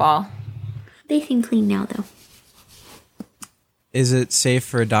only in the fall. They seem clean now, though. Is it safe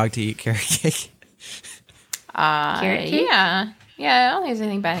for a dog to eat carrot cake? Carrot cake? Yeah. Yeah, I don't think there's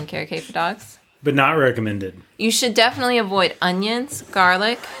anything bad in carrot cake for dogs. But not recommended. You should definitely avoid onions,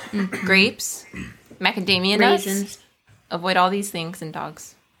 garlic, grapes, macadamia nuts. Raisins. Avoid all these things in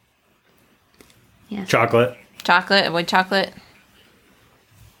dogs. Yes. Chocolate. Chocolate, avoid chocolate.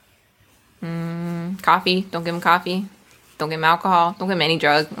 Coffee, don't give them coffee. Don't give them alcohol. Don't give them any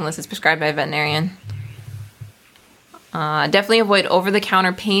drug unless it's prescribed by a veterinarian. Definitely avoid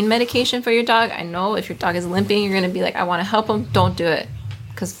over-the-counter pain medication for your dog. I know if your dog is limping, you're going to be like, I want to help him. Don't do it.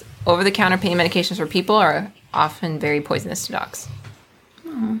 Because over-the-counter pain medications for people are often very poisonous to dogs.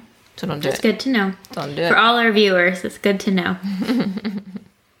 So don't do That's it. good to know. Don't do it. For all our viewers, it's good to know.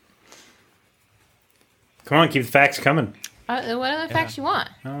 Come on, keep the facts coming. What other facts you want?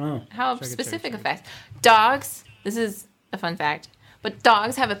 I don't know. How specific a fact? Dogs, this is a fun fact, but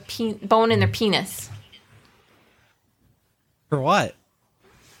dogs have a bone in their penis. For what?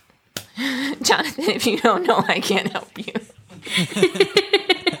 Jonathan, if you don't know, I can't help you.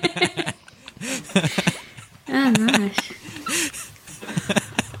 Oh, gosh.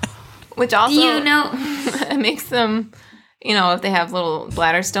 Which also, Do you know? it makes them, if they have little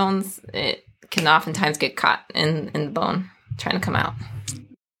bladder stones, it can oftentimes get caught in the bone trying to come out.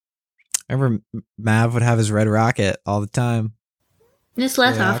 I remember Mav would have his red rocket all the time. Just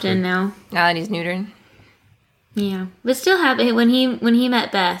less Really often awkward. now. Now that he's neutered. Yeah, but still happy. When he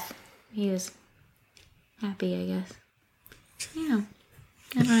met Beth, he was happy, I guess. Yeah,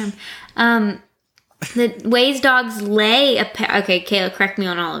 good for him. The ways dogs lay. Okay, Kayla, correct me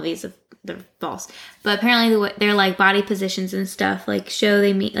on all of these if they're false. But apparently, their like body positions and stuff like show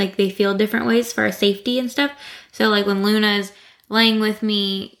they feel different ways for our safety and stuff. So like when Luna's laying with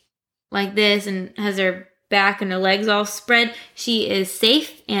me like this and has her back and her legs all spread, she is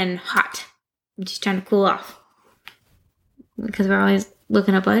safe and hot. She's trying to cool off. Because we're always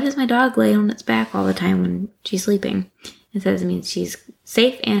looking up, why does my dog lay on its back all the time when she's sleeping? It says it means she's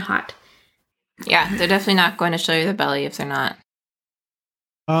safe and hot. Yeah, they're definitely not going to show you their belly if they're not.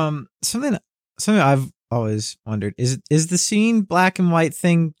 Something I've always wondered is the seeing black and white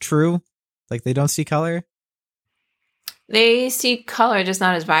thing true? Like they don't see color? They see color just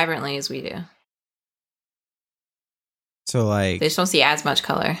not as vibrantly as we do. So like They just don't see as much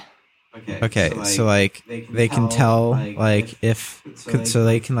color. okay, so like they can tell like if so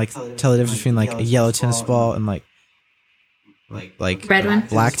they can like tell the difference between like a yellow tennis ball and like Red one?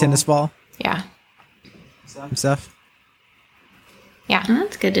 black tennis ball Yeah. and stuff. Yeah. Oh,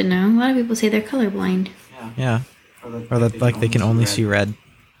 that's good to know. A lot of people say they're colorblind. Yeah, or that like they can only see red.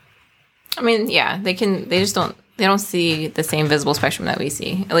 I mean, yeah, they don't see the same visible spectrum that we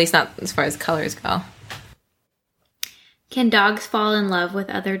see. At least not as far as colors go. Can dogs fall in love with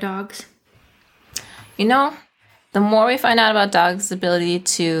other dogs? The more we find out about dogs' ability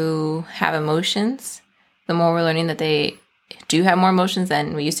to have emotions, the more we're learning that they do have more emotions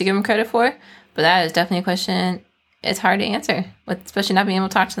than we used to give them credit for. But that is definitely a question it's hard to answer, especially not being able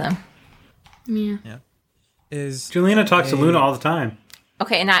to talk to them. Yeah. Is Julina talks to Luna all the time.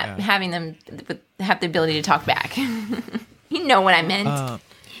 Okay, and not having them have the ability to talk back. You know what I meant.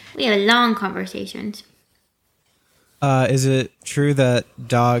 We have long conversations. Is it true that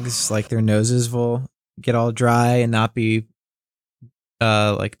dogs like their noses will get all dry and not be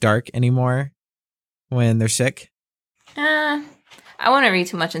like dark anymore when they're sick? I wouldn't read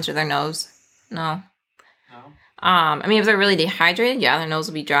too much into their nose. No. I mean, if they're really dehydrated, yeah, their nose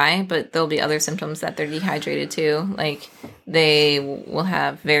will be dry, but there'll be other symptoms that they're dehydrated too. Like they will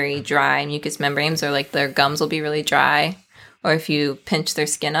have very dry mucous membranes, or like their gums will be really dry. Or if you pinch their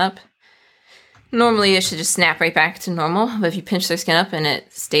skin up, normally it should just snap right back to normal. But if you pinch their skin up and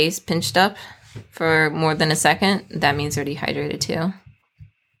it stays pinched up, for more than a second, that means they're dehydrated too.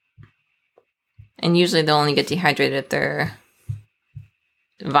 And usually they'll only get dehydrated if they're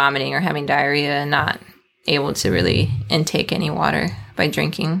vomiting or having diarrhea and not able to really intake any water by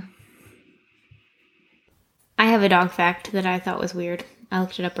drinking. I have a dog fact that I thought was weird. I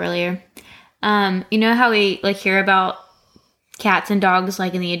looked it up earlier. You know how we hear about cats and dogs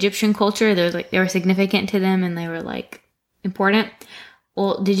in the Egyptian culture? They were significant to them and they were important.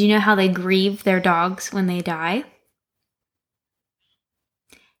 Well, did you know how they grieve their dogs when they die?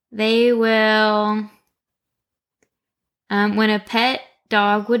 They will, when a pet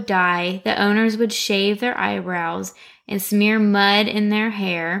dog would die, the owners would shave their eyebrows and smear mud in their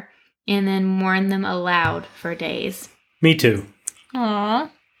hair and then mourn them aloud for days. Me too. Aww.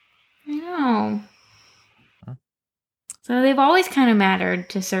 I know. So they've always kind of mattered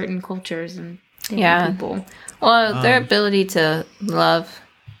to certain cultures and different people. Well, their ability to love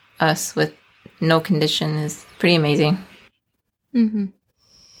us with no condition is pretty amazing. Mm-hmm.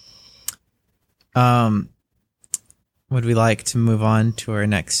 Would we like to move on to our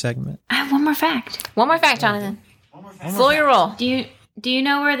next segment? I have one more fact. One more fact, Jonathan. Slow your roll. Do you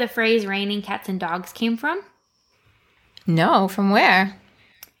know where the phrase "raining cats and dogs" came from? No, from where?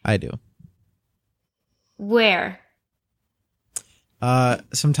 I do. Where?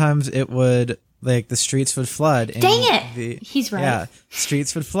 Sometimes it would the streets would flood. And Dang it! He's right. Yeah,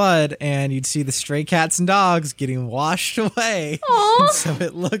 streets would flood, and you'd see the stray cats and dogs getting washed away. Aww. So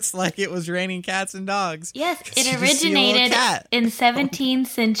it looks like it was raining cats and dogs. Yes, You it just see a little originated cat. in 17th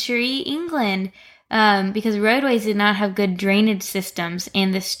century England because roadways did not have good drainage systems,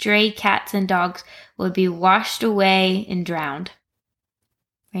 and the stray cats and dogs would be washed away and drowned.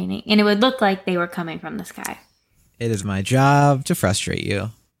 Raining, and it would look like they were coming from the sky. It is my job to frustrate you.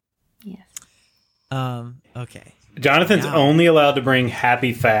 Yes. Okay. Jonathan's Now- only allowed to bring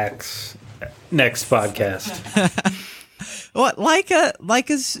happy facts next podcast. What?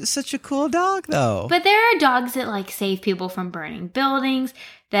 Laika's such a cool dog, though. But there are dogs that save people from burning buildings,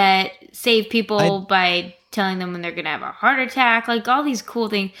 that save people by telling them when they're going to have a heart attack, all these cool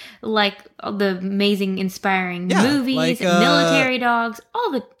things, all the amazing, inspiring Yeah, movies, and military dogs,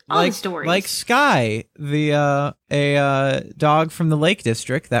 all the stories. Like Sky, the a dog from the Lake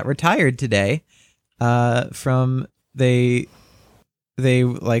District that retired today. They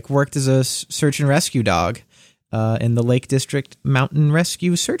worked as a search and rescue dog in the Lake District Mountain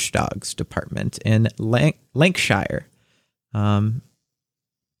Rescue Search Dogs Department in Lancashire, the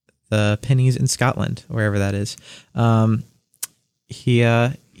Pennies in Scotland, wherever that is.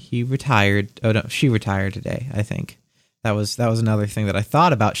 He retired. Oh no, she retired today, I think. That was another thing that I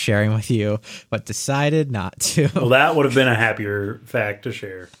thought about sharing with you, but decided not to. Well, that would have been a happier fact to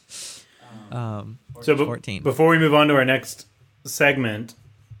share. So 14. Before we move on to our next segment,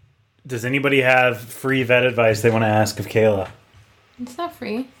 does anybody have free vet advice they want to ask of Kayla? It's not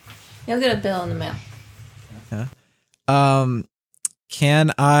free. You'll get a bill in the mail.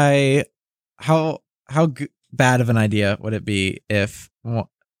 Can I? How bad of an idea would it be if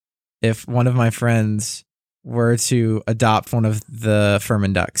one of my friends were to adopt one of the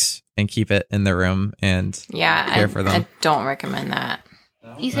Furman ducks and keep it in the room and care for them? I don't recommend that.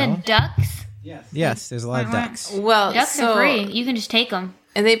 You said ducks? Yes, there's a lot of ducks. Well, Ducks are free. You can just take them.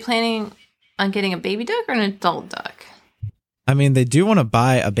 Are they planning on getting a baby duck or an adult duck? I mean, they do want to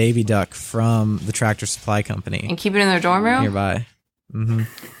buy a baby duck from the Tractor Supply Company And keep it in their dorm room? nearby. Mm-hmm.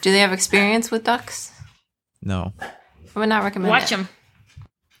 Do they have experience with ducks? No. I would not recommend Watch it. them.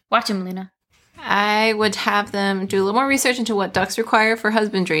 Watch them, Luna. I would have them do a little more research into what ducks require for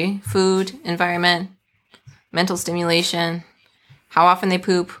husbandry, food, environment, mental stimulation, how often they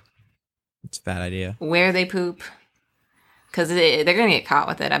poop, It's a bad idea. where they poop. Because they're going to get caught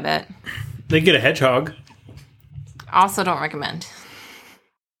with it, I bet. They get a hedgehog. Also don't recommend.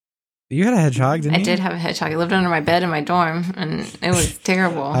 You had a hedgehog, didn't I you? did have a hedgehog. It lived under my bed in my dorm, and it was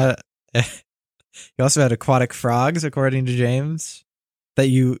terrible. You also had aquatic frogs, according to James, that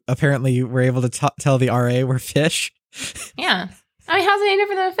you apparently were able to tell the RA were fish. Yeah. I mean, how's it any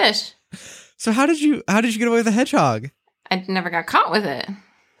different than a fish? So how did you get away with a hedgehog? I never got caught with it.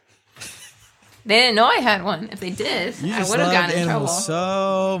 They didn't know I had one. If they did, You I just would have loved gotten in trouble. animals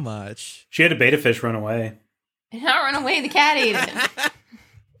so much. She had a beta fish run away. Not run away, the cat ate it.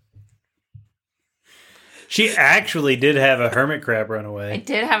 She actually did have a hermit crab run I away,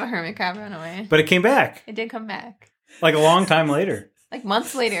 did have a hermit crab run away. but it came back It did come back. like a long time later. Like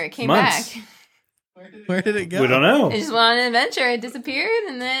months later, it came Months. back. Where did it go? We don't know. It just went on an adventure. It disappeared,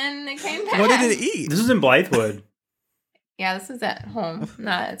 and then it came back. What did it eat? This was in Blythewood. Yeah, this was at home,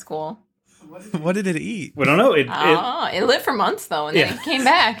 not at school. What did it eat? We don't know. It lived for months though, and then Yeah. it came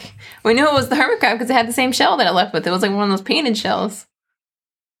back. We knew it was the hermit crab because it had the same shell that it left with. It was like one of those painted shells.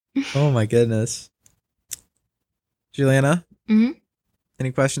 Oh my goodness. Juliana? Mhm.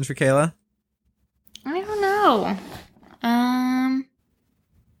 Any questions for Kayla? I don't know.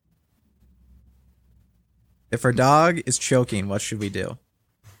 If our dog is choking, what should we do?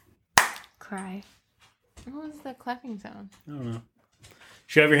 Cry. What was the clapping sound? I don't know.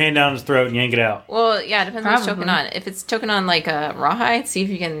 Shove your hand down his throat and yank it out. Well, yeah, it depends on what it's choking Probably. on. If it's choking on like a rawhide, see if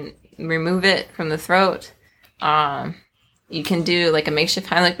you can remove it from the throat. You can do like a makeshift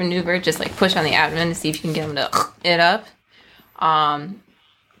Heimlich maneuver, just like push on the abdomen to see if you can get them to it up.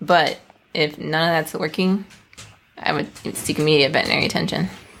 But if none of that's working, I would seek immediate veterinary attention.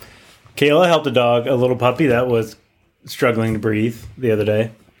 Kayla helped a dog, a little puppy that was struggling to breathe the other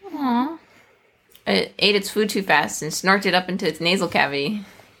day. Aw. It ate its food too fast and snorted up into its nasal cavity.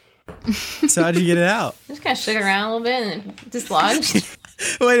 So how'd you get it out? Just kind of shook it around a little bit and it dislodged.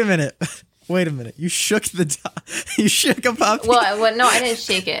 Wait a minute. You shook the dog. You shook a puppy. No, I didn't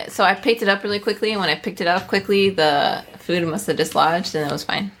shake it. So I picked it up really quickly, and when I picked it up quickly, the food must have dislodged, and it was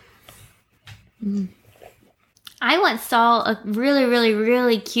fine. I once saw a really, really,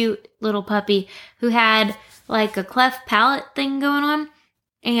 really cute little puppy who had like a cleft palate thing going on,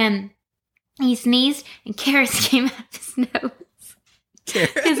 and he sneezed and carrots came out of his nose.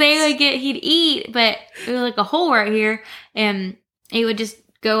 Because he'd eat, but it was like a hole right here, and he would just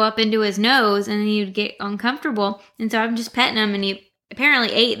go up into his nose, and then he'd get uncomfortable. And so I'm just petting him, and he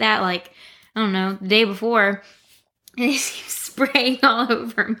apparently ate that like, I don't know, the day before, and he's spraying all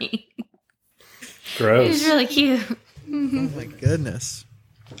over me. Gross. It was really cute. Oh my goodness.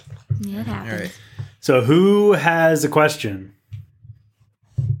 Yeah, it All happens. right. So who has a question?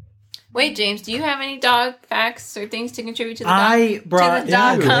 Wait, James, do you have any dog facts or things to contribute to the I dog, brought- to the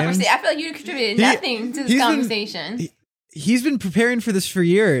dog Yeah, conversation? James. I feel like you contributed He- nothing to this he's been- conversation. He's been preparing for this for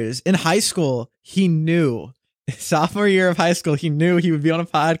years. In high school, he knew. Sophomore year of high school, he knew he would be on a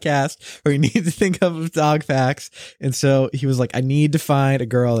podcast where he needed to think of dog facts. And so he was like, I need to find a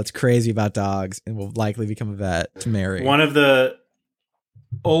girl that's crazy about dogs and will likely become a vet to marry. One of the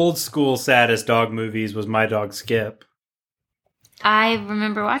old school saddest dog movies was My Dog Skip. I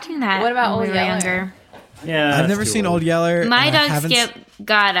remember watching that. What about when we Old were Yeller? younger. Yeah, I've that's never too seen old. Old Yeller. My and I Dog haven't Skip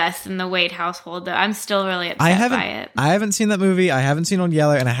got us in the Wade household, though. I'm still really upset by it. I haven't seen that movie. I haven't seen Old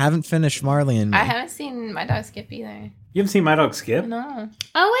Yeller, and I haven't finished Marley and Me. I haven't seen My Dog Skip either. You haven't seen My Dog Skip? No.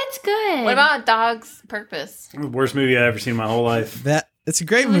 Oh, it's good. What about Dog's Purpose? The worst movie I've ever seen in my whole life. It's a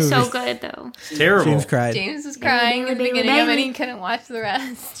great It was movie. so good, though. It's terrible. James cried. James was crying at the Baby, beginning of it, and baby. he couldn't watch the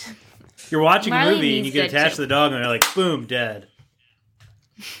rest. You're watching a Marley movie and you needs get to attached chill. to the dog and they're like, boom, dead.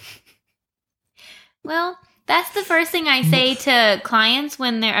 Well, that's the first thing I say to clients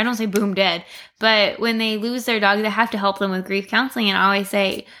when they're, I don't say boom dead, but when they lose their dog, they have to help them with grief counseling. And I always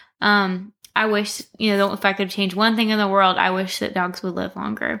say, I wish, if I could change one thing in the world, I wish that dogs would live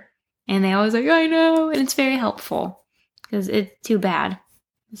longer. And they always like, I know. And it's very helpful because it's too bad.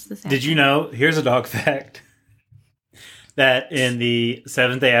 It's the sad Did you know? Here's a dog fact that in the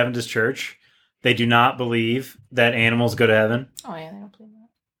Seventh-day Adventist Church, they do not believe that animals go to heaven. Oh, yeah, they don't believe that.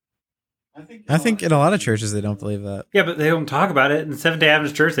 I think in a lot of churches they don't believe that. Yeah, but they don't talk about it. In the Seventh-day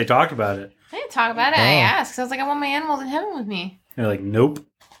Adventist Church, they talked about it. I didn't talk about it. I Oh. asked. 'Cause I was like, I want my animals in heaven with me. They're like, nope.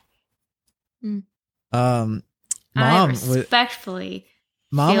 Mom I would respectfully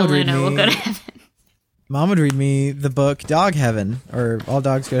Mom feel would read Luna will go to me. heaven. Mom would read me the book Dog Heaven or All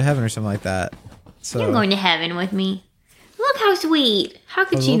Dogs Go to Heaven or something like that. So You're going to heaven with me. Look how sweet. How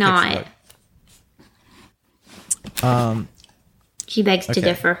could Oh, she we'll not? fix it. She begs to Okay.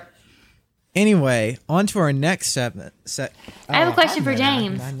 differ. Anyway, on to our next segment. I have a question for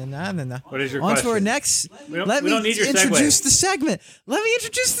James. What is your On question? to our next. We don't- Let we me don't need your introduce segue. the segment. Let me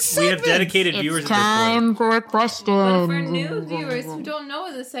introduce the We segment. have dedicated viewers at this for questions. But for new viewers who don't know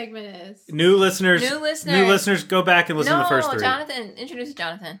what this segment is. point. New listeners, New listeners. go back and listen to the first three. Jonathan. Introduce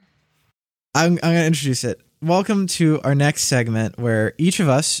Jonathan. I'm going to introduce it. Welcome to our next segment where each of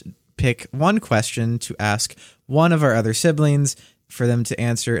us pick one question to ask one of our other siblings for them to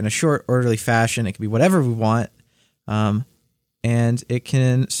answer in a short, orderly fashion. It can be whatever we want, and it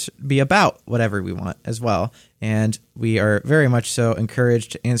can be about whatever we want as well. And we are very much so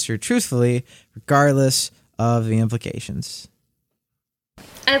encouraged to answer truthfully, regardless of the implications.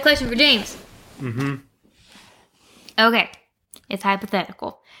 I have a question for James. Mm-hmm. Okay, it's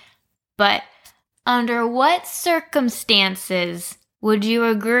hypothetical. But under what circumstances would you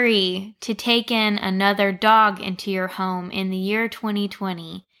agree to take in another dog into your home in the year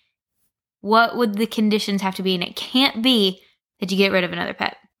 2020? What would the conditions have to be? And it can't be that you get rid of another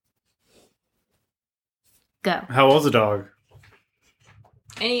pet. Go. How old's the dog?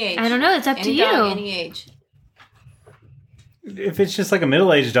 Any age. I don't know. It's up to Any you. dog, any age. If it's just like a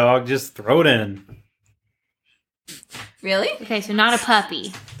middle-aged dog, just throw it in. Really? Okay, so not a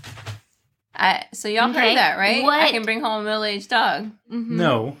puppy. So y'all Okay, heard that, right? what- I can bring home a middle-aged dog. Mm-hmm.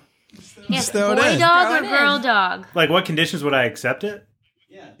 No. Yes, throw it boy in. dog Throw or it girl in. dog? Like, what conditions would I accept it?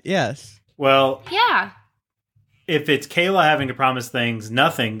 Yes. Well, Yeah. if it's Kayla having to promise things,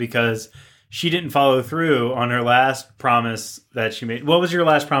 nothing, because she didn't follow through on her last promise that she made. What was your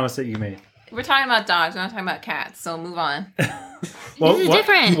last promise that you made? We're talking about dogs. We're not talking about cats. So move on. Well, This is what,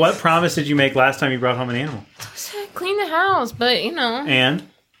 different. What promise did you make last time you brought home an animal? Clean the house, but you know, And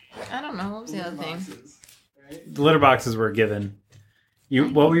I don't know. What was the other thing? the litter boxes were given.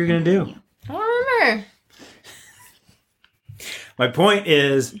 What were you going to do? I don't remember. My point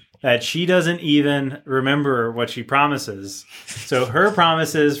is that she doesn't even remember what she promises. So her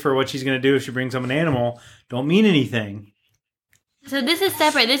promises for what she's going to do if she brings home an animal don't mean anything. So this is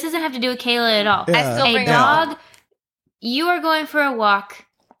separate. This doesn't have to do with Kayla at all. Yeah. I still A bring it home. dog, you are going for a walk.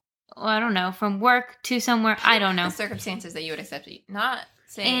 Well, I don't know, from work to somewhere. I don't know. The circumstances that you would accept it. Not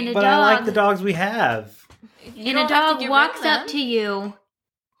saying. And a But I like dog- the dogs we have. You And a don't have to dog get rid walks of up them. to you,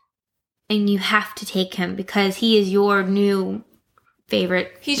 and you have to take him because he is your new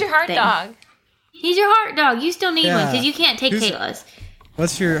favorite. He's your heart thing. dog. He's your heart dog. You still need one Yeah. because you can't take Who's- Kayla's.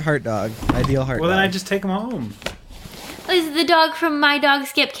 What's your heart dog? Ideal heart Well, dog. then I just take them home. This is the dog from My Dog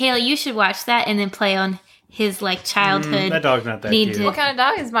Skip. Kayla, you should watch that and then play on his like childhood. That dog's not that Need cute. to- What kind of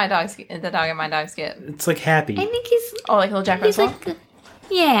dog is my dog? The dog in my dog skip. It's like happy. I think he's Oh, like little Jack he's Russell. like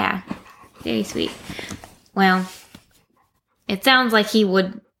yeah, very sweet. Well, it sounds like he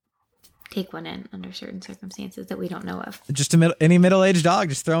would take one in under certain circumstances that we don't know of. Just any middle-aged dog,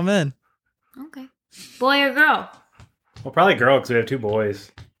 just throw them in. Okay, boy or girl? Well, probably girl because we have two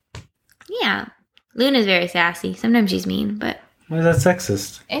boys. Yeah, Luna's very sassy. Sometimes she's mean, but Why is that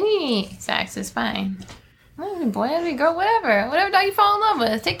sexist? Any sex is fine. Boy, every girl, whatever. Whatever dog you fall in love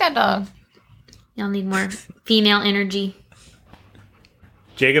with, take that dog. y'all need more female energy.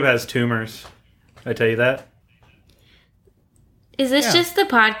 Jacob has tumors. Did I tell you that? Is this Yeah. just the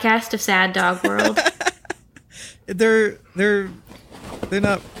podcast of Sad Dog World? They're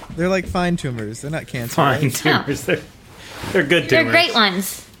not. They're like fine tumors. They're not cancer. Fine right? tumors. They're good tumors. They're great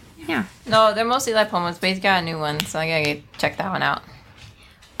ones. Yeah. No, they're mostly lipomas, but he's got a new one, so I gotta check that one out.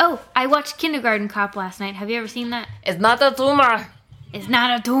 Oh, I watched Kindergarten Cop last night. Have you ever seen that? It's not a tumor. It's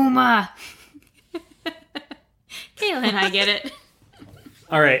not a tumor. Kayla and I get it.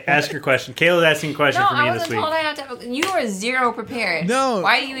 All right, ask your question. Kayla's asking a question No, for I me this wasn't week. told I have to have you are zero prepared. No.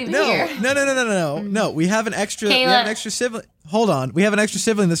 Why are you even no, here? No. We have an extra. We Kayla. have an extra sibling. Hold on. We have an extra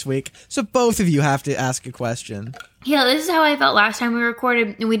sibling this week, so both of you have to ask a question. Yeah, this is how I felt last time we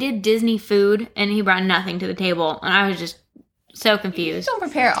recorded. And we did Disney food, and he brought nothing to the table. And I was just so You confused. don't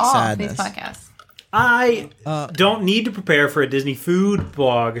prepare all of these Sadness. podcasts. I Uh, don't need to prepare for a Disney food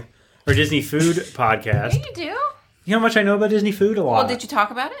blog or Disney food podcast. Yeah, you do. You know how much I know about Disney food? A lot. Well, did you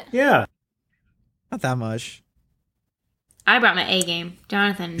talk about it? Yeah. Not that much. I brought my A game.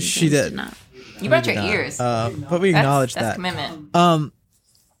 Jonathan and She James did. not. You brought Maybe your not. ears. But we acknowledge that's that. commitment.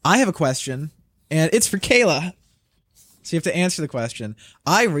 I have a question, and it's for Kayla. So you have to answer the question.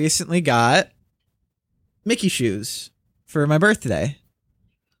 I recently got Mickey shoes for my birthday.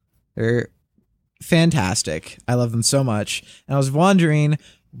 They're fantastic. I love them so much. And I was wondering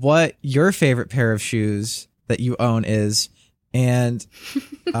what your favorite pair of shoes that you own is, and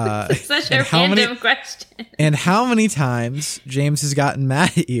Such a and how many- random question. and how many times James has gotten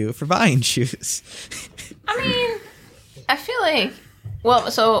mad at you for buying shoes. I mean, I feel like,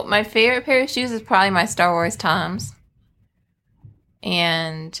 well, so my favorite pair of shoes is probably my Star Wars Toms.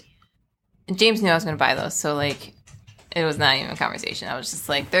 And James knew I was going to buy those, so like, it was not even a conversation. I was just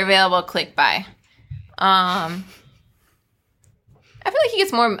like, they're available, click buy. I feel like he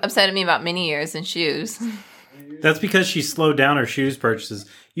gets more upset at me about mini ears than shoes. That's because she slowed down her shoes purchases.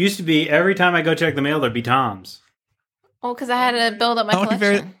 Used to be every time I go check the mail, there'd be Toms. Well, because I had to build up my How many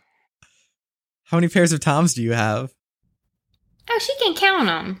collection. How many pairs of Toms do you have? Oh, she can count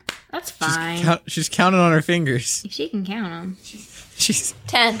them. That's fine. She's counting on her fingers. She can count them. She's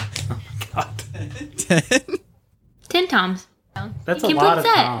 10. God. 10. 10 Toms. That's You a can lot put of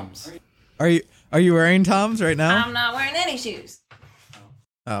that. Toms. Are you wearing Toms right now? I'm not wearing any shoes.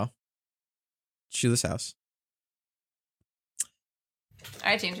 Oh. Shoeless house. All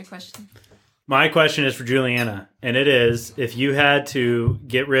right, change your question. My question is for Juliana, and it is, if you had to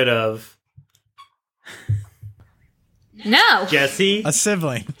get rid of No. Jesse, A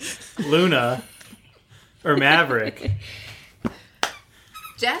sibling. Luna, or Maverick,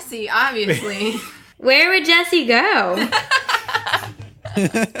 Jesse, obviously. Where would Jesse go?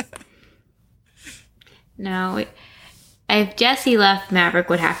 No, if Jesse left, Maverick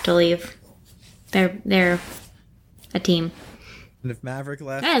would have to leave. They're a team. And if Maverick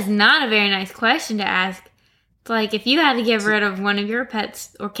left, That is not a very nice question to ask. It's like if you had to get rid of one of your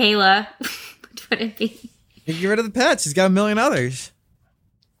pets or Kayla, which would it be? you get rid of the pets. He's got a million others.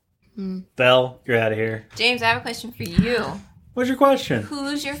 Belle, you're out of here. James, I have a question for you. What's your question?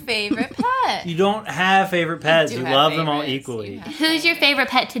 Who's your favorite pet? You don't have favorite pets. do You have love them all favorites. equally. You have- Who's your favorite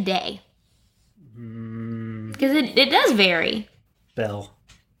pet today? Because it does vary. Belle.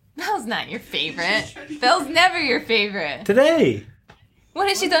 Belle's not your favorite. Belle's never your favorite. Today. What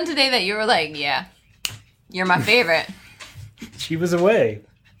has she done today that you were like, yeah, you're my favorite? She was away.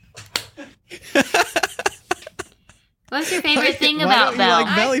 What's your favorite thing Why about don't you Belle?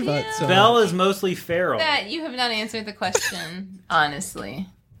 like belly I butt feel- so Belle much? is mostly feral. That you have not answered the question, honestly.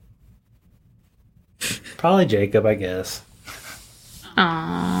 Just Probably Jacob, I guess.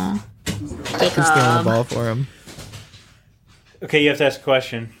 Aww. Just throwing the Jacob. ball for him. Okay, you have to ask a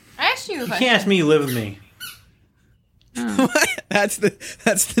question. I asked you a You question. can't ask me you live with me. That's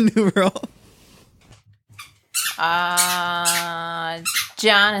the new rule.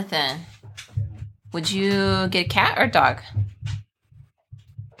 Jonathan, would you get a cat or a dog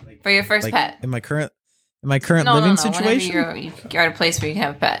for your first Like pet? in my current living No. situation. Whenever you're at a place where you can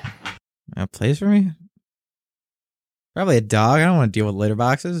have a pet. A place for me? Probably a dog. I don't want to deal with litter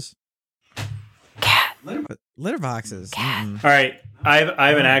boxes. Cat. Litter boxes. Mm-mm. All right, I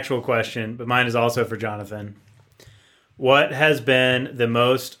have an actual question, but mine is also for Jonathan. What has been the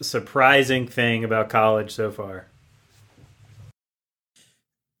most surprising thing about college so far?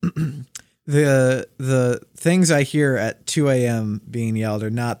 The things I hear at 2 a.m. being yelled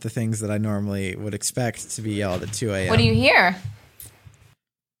are not the things that I normally would expect to be yelled at 2 a.m. What do you hear?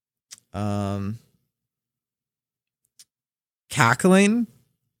 Cackling,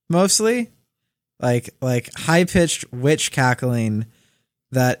 mostly, like high pitched witch cackling.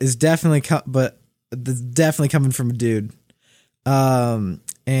 That is definitely, definitely coming from a dude.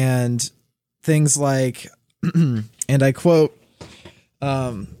 And things like, and I quote,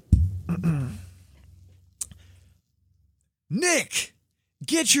 Nick,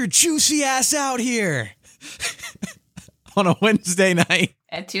 get your juicy ass out here on a Wednesday night.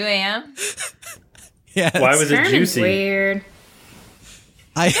 At 2 a.m.? Yes. Why was it Sermon's juicy? weird.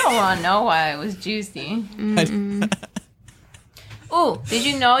 I don't want to know why it was juicy. Ooh, did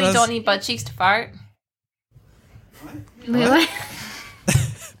you know you That's- don't need butt cheeks to fart? Wait, what?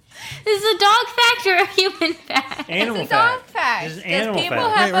 This is a dog fact or a human fact? Animal It's a dog fact. fact. This is Because animal people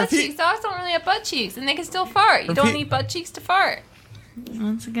fact. have Wait, butt repeat. cheeks. Dogs don't really have butt cheeks, and they can still fart. You don't Repeat. need butt cheeks to fart.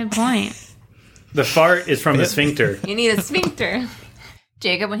 That's a good point. The fart is from the sphincter. You need a sphincter.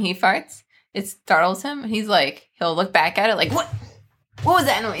 Jacob, when he farts, it startles him, and he's like, he'll look back at it like, what? What was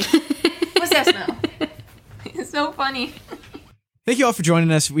that noise? What's that smell? It's so funny. Thank you all for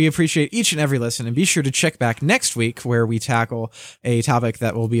joining us. We appreciate each and every listen, and be sure to check back next week where we tackle a topic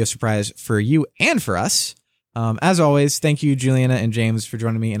that will be a surprise for you and for us. As always, thank you, Juliana and James, for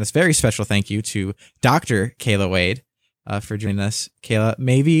joining me, and a very special thank you to Dr. Kayla Wade for joining us. Kayla,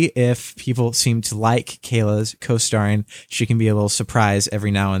 maybe if people seem to like Kayla's co-starring, she can be a little surprise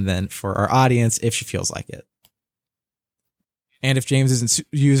every now and then for our audience if she feels like it. And if James doesn't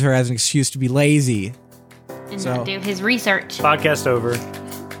use her as an excuse to be lazy. And So- not do his research. Podcast over.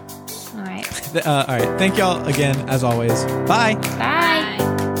 All right. All right. Thank y'all again, as always. Bye. Bye.